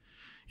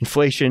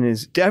 Inflation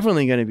is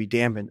definitely going to be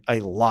dampened a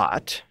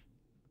lot.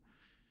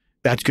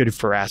 That's good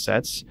for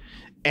assets.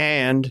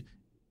 And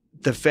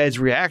the Fed's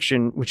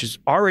reaction, which is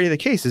already the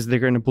case, is they're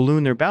going to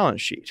balloon their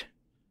balance sheet.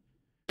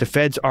 The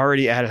Fed's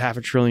already added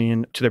 $500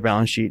 billion to their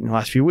balance sheet in the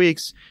last few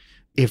weeks.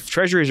 If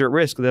treasuries are at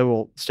risk, they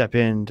will step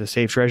in to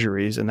save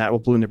treasuries, and that will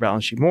balloon their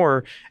balance sheet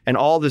more. And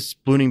all this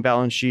ballooning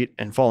balance sheet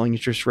and falling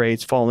interest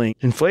rates, falling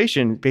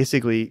inflation,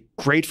 basically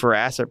great for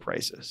asset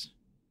prices.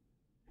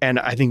 And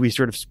I think we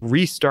sort of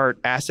restart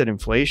asset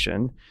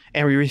inflation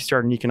and we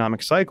restart an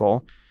economic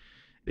cycle.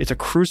 It's a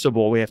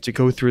crucible. We have to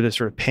go through this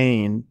sort of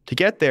pain to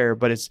get there.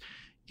 But it's,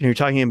 you're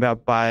talking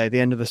about by the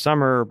end of the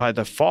summer, by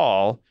the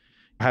fall,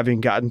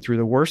 having gotten through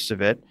the worst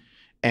of it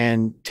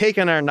and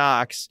taken our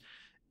knocks.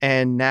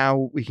 And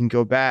now we can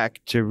go back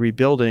to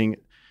rebuilding,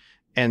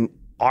 and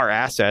our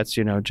assets,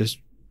 just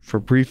for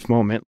a brief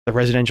moment, the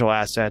residential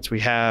assets we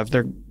have,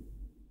 they're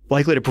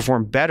likely to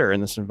perform better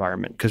in this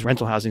environment because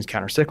rental housing is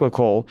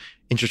countercyclical.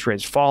 Interest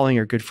rates falling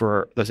are good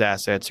for those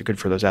assets, are good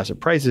for those asset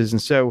prices.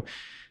 And so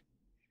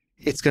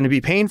it's going to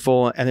be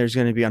painful. And there's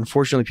going to be,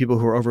 unfortunately, people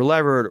who are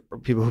overlevered or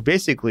people who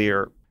basically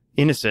are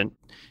innocent.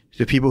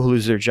 The people who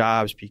lose their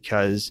jobs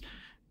because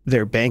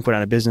their bank went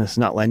out of business,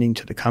 not lending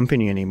to the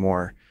company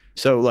anymore.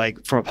 So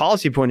like from a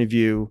policy point of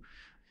view,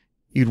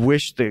 you'd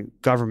wish the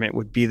government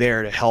would be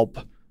there to help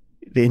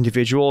the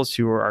individuals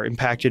who are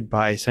impacted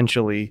by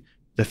essentially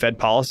the Fed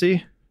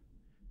policy.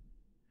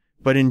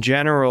 But in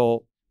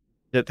general,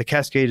 that the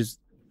Cascade is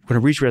going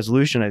to reach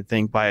resolution, I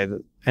think, by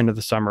the end of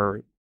the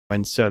summer.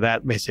 And so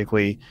that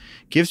basically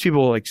gives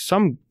people like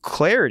some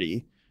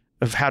clarity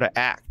of how to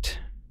act.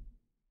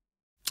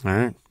 All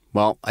right.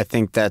 Well, I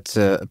think that's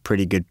a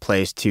pretty good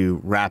place to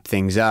wrap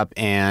things up.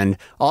 And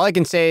all I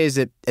can say is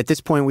that at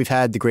this point, we've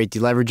had the Great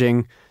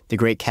Deleveraging, the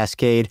Great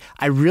Cascade.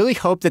 I really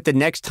hope that the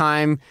next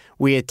time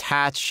we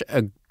attach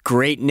a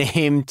great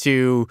name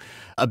to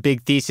a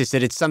big thesis,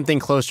 that it's something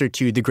closer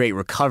to the Great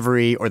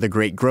Recovery or the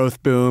Great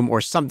Growth Boom or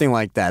something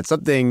like that,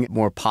 something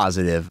more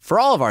positive. For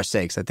all of our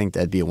sakes, I think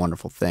that'd be a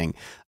wonderful thing.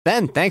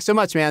 Ben, thanks so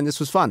much, man. This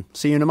was fun.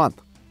 See you in a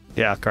month.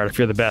 Yeah, Cardiff,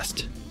 you're the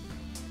best.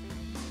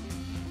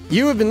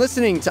 You have been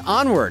listening to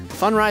Onward, the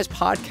Fundrise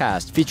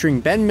podcast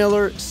featuring Ben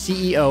Miller,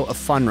 CEO of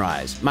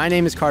Fundrise. My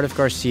name is Cardiff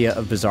Garcia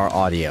of Bizarre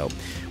Audio.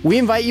 We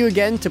invite you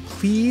again to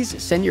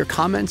please send your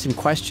comments and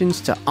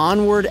questions to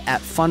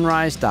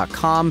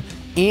onward@fundrise.com.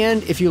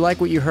 And if you like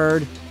what you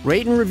heard,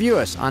 rate and review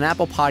us on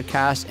Apple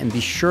Podcasts and be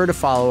sure to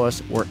follow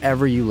us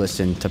wherever you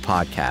listen to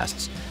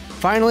podcasts.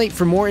 Finally,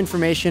 for more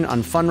information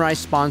on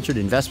Fundrise-sponsored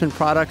investment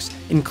products,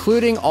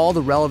 including all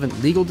the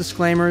relevant legal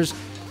disclaimers,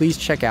 please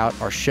check out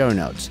our show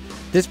notes.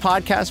 This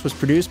podcast was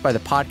produced by the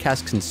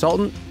Podcast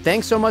Consultant.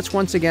 Thanks so much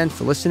once again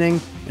for listening,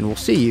 and we'll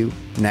see you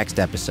next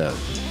episode.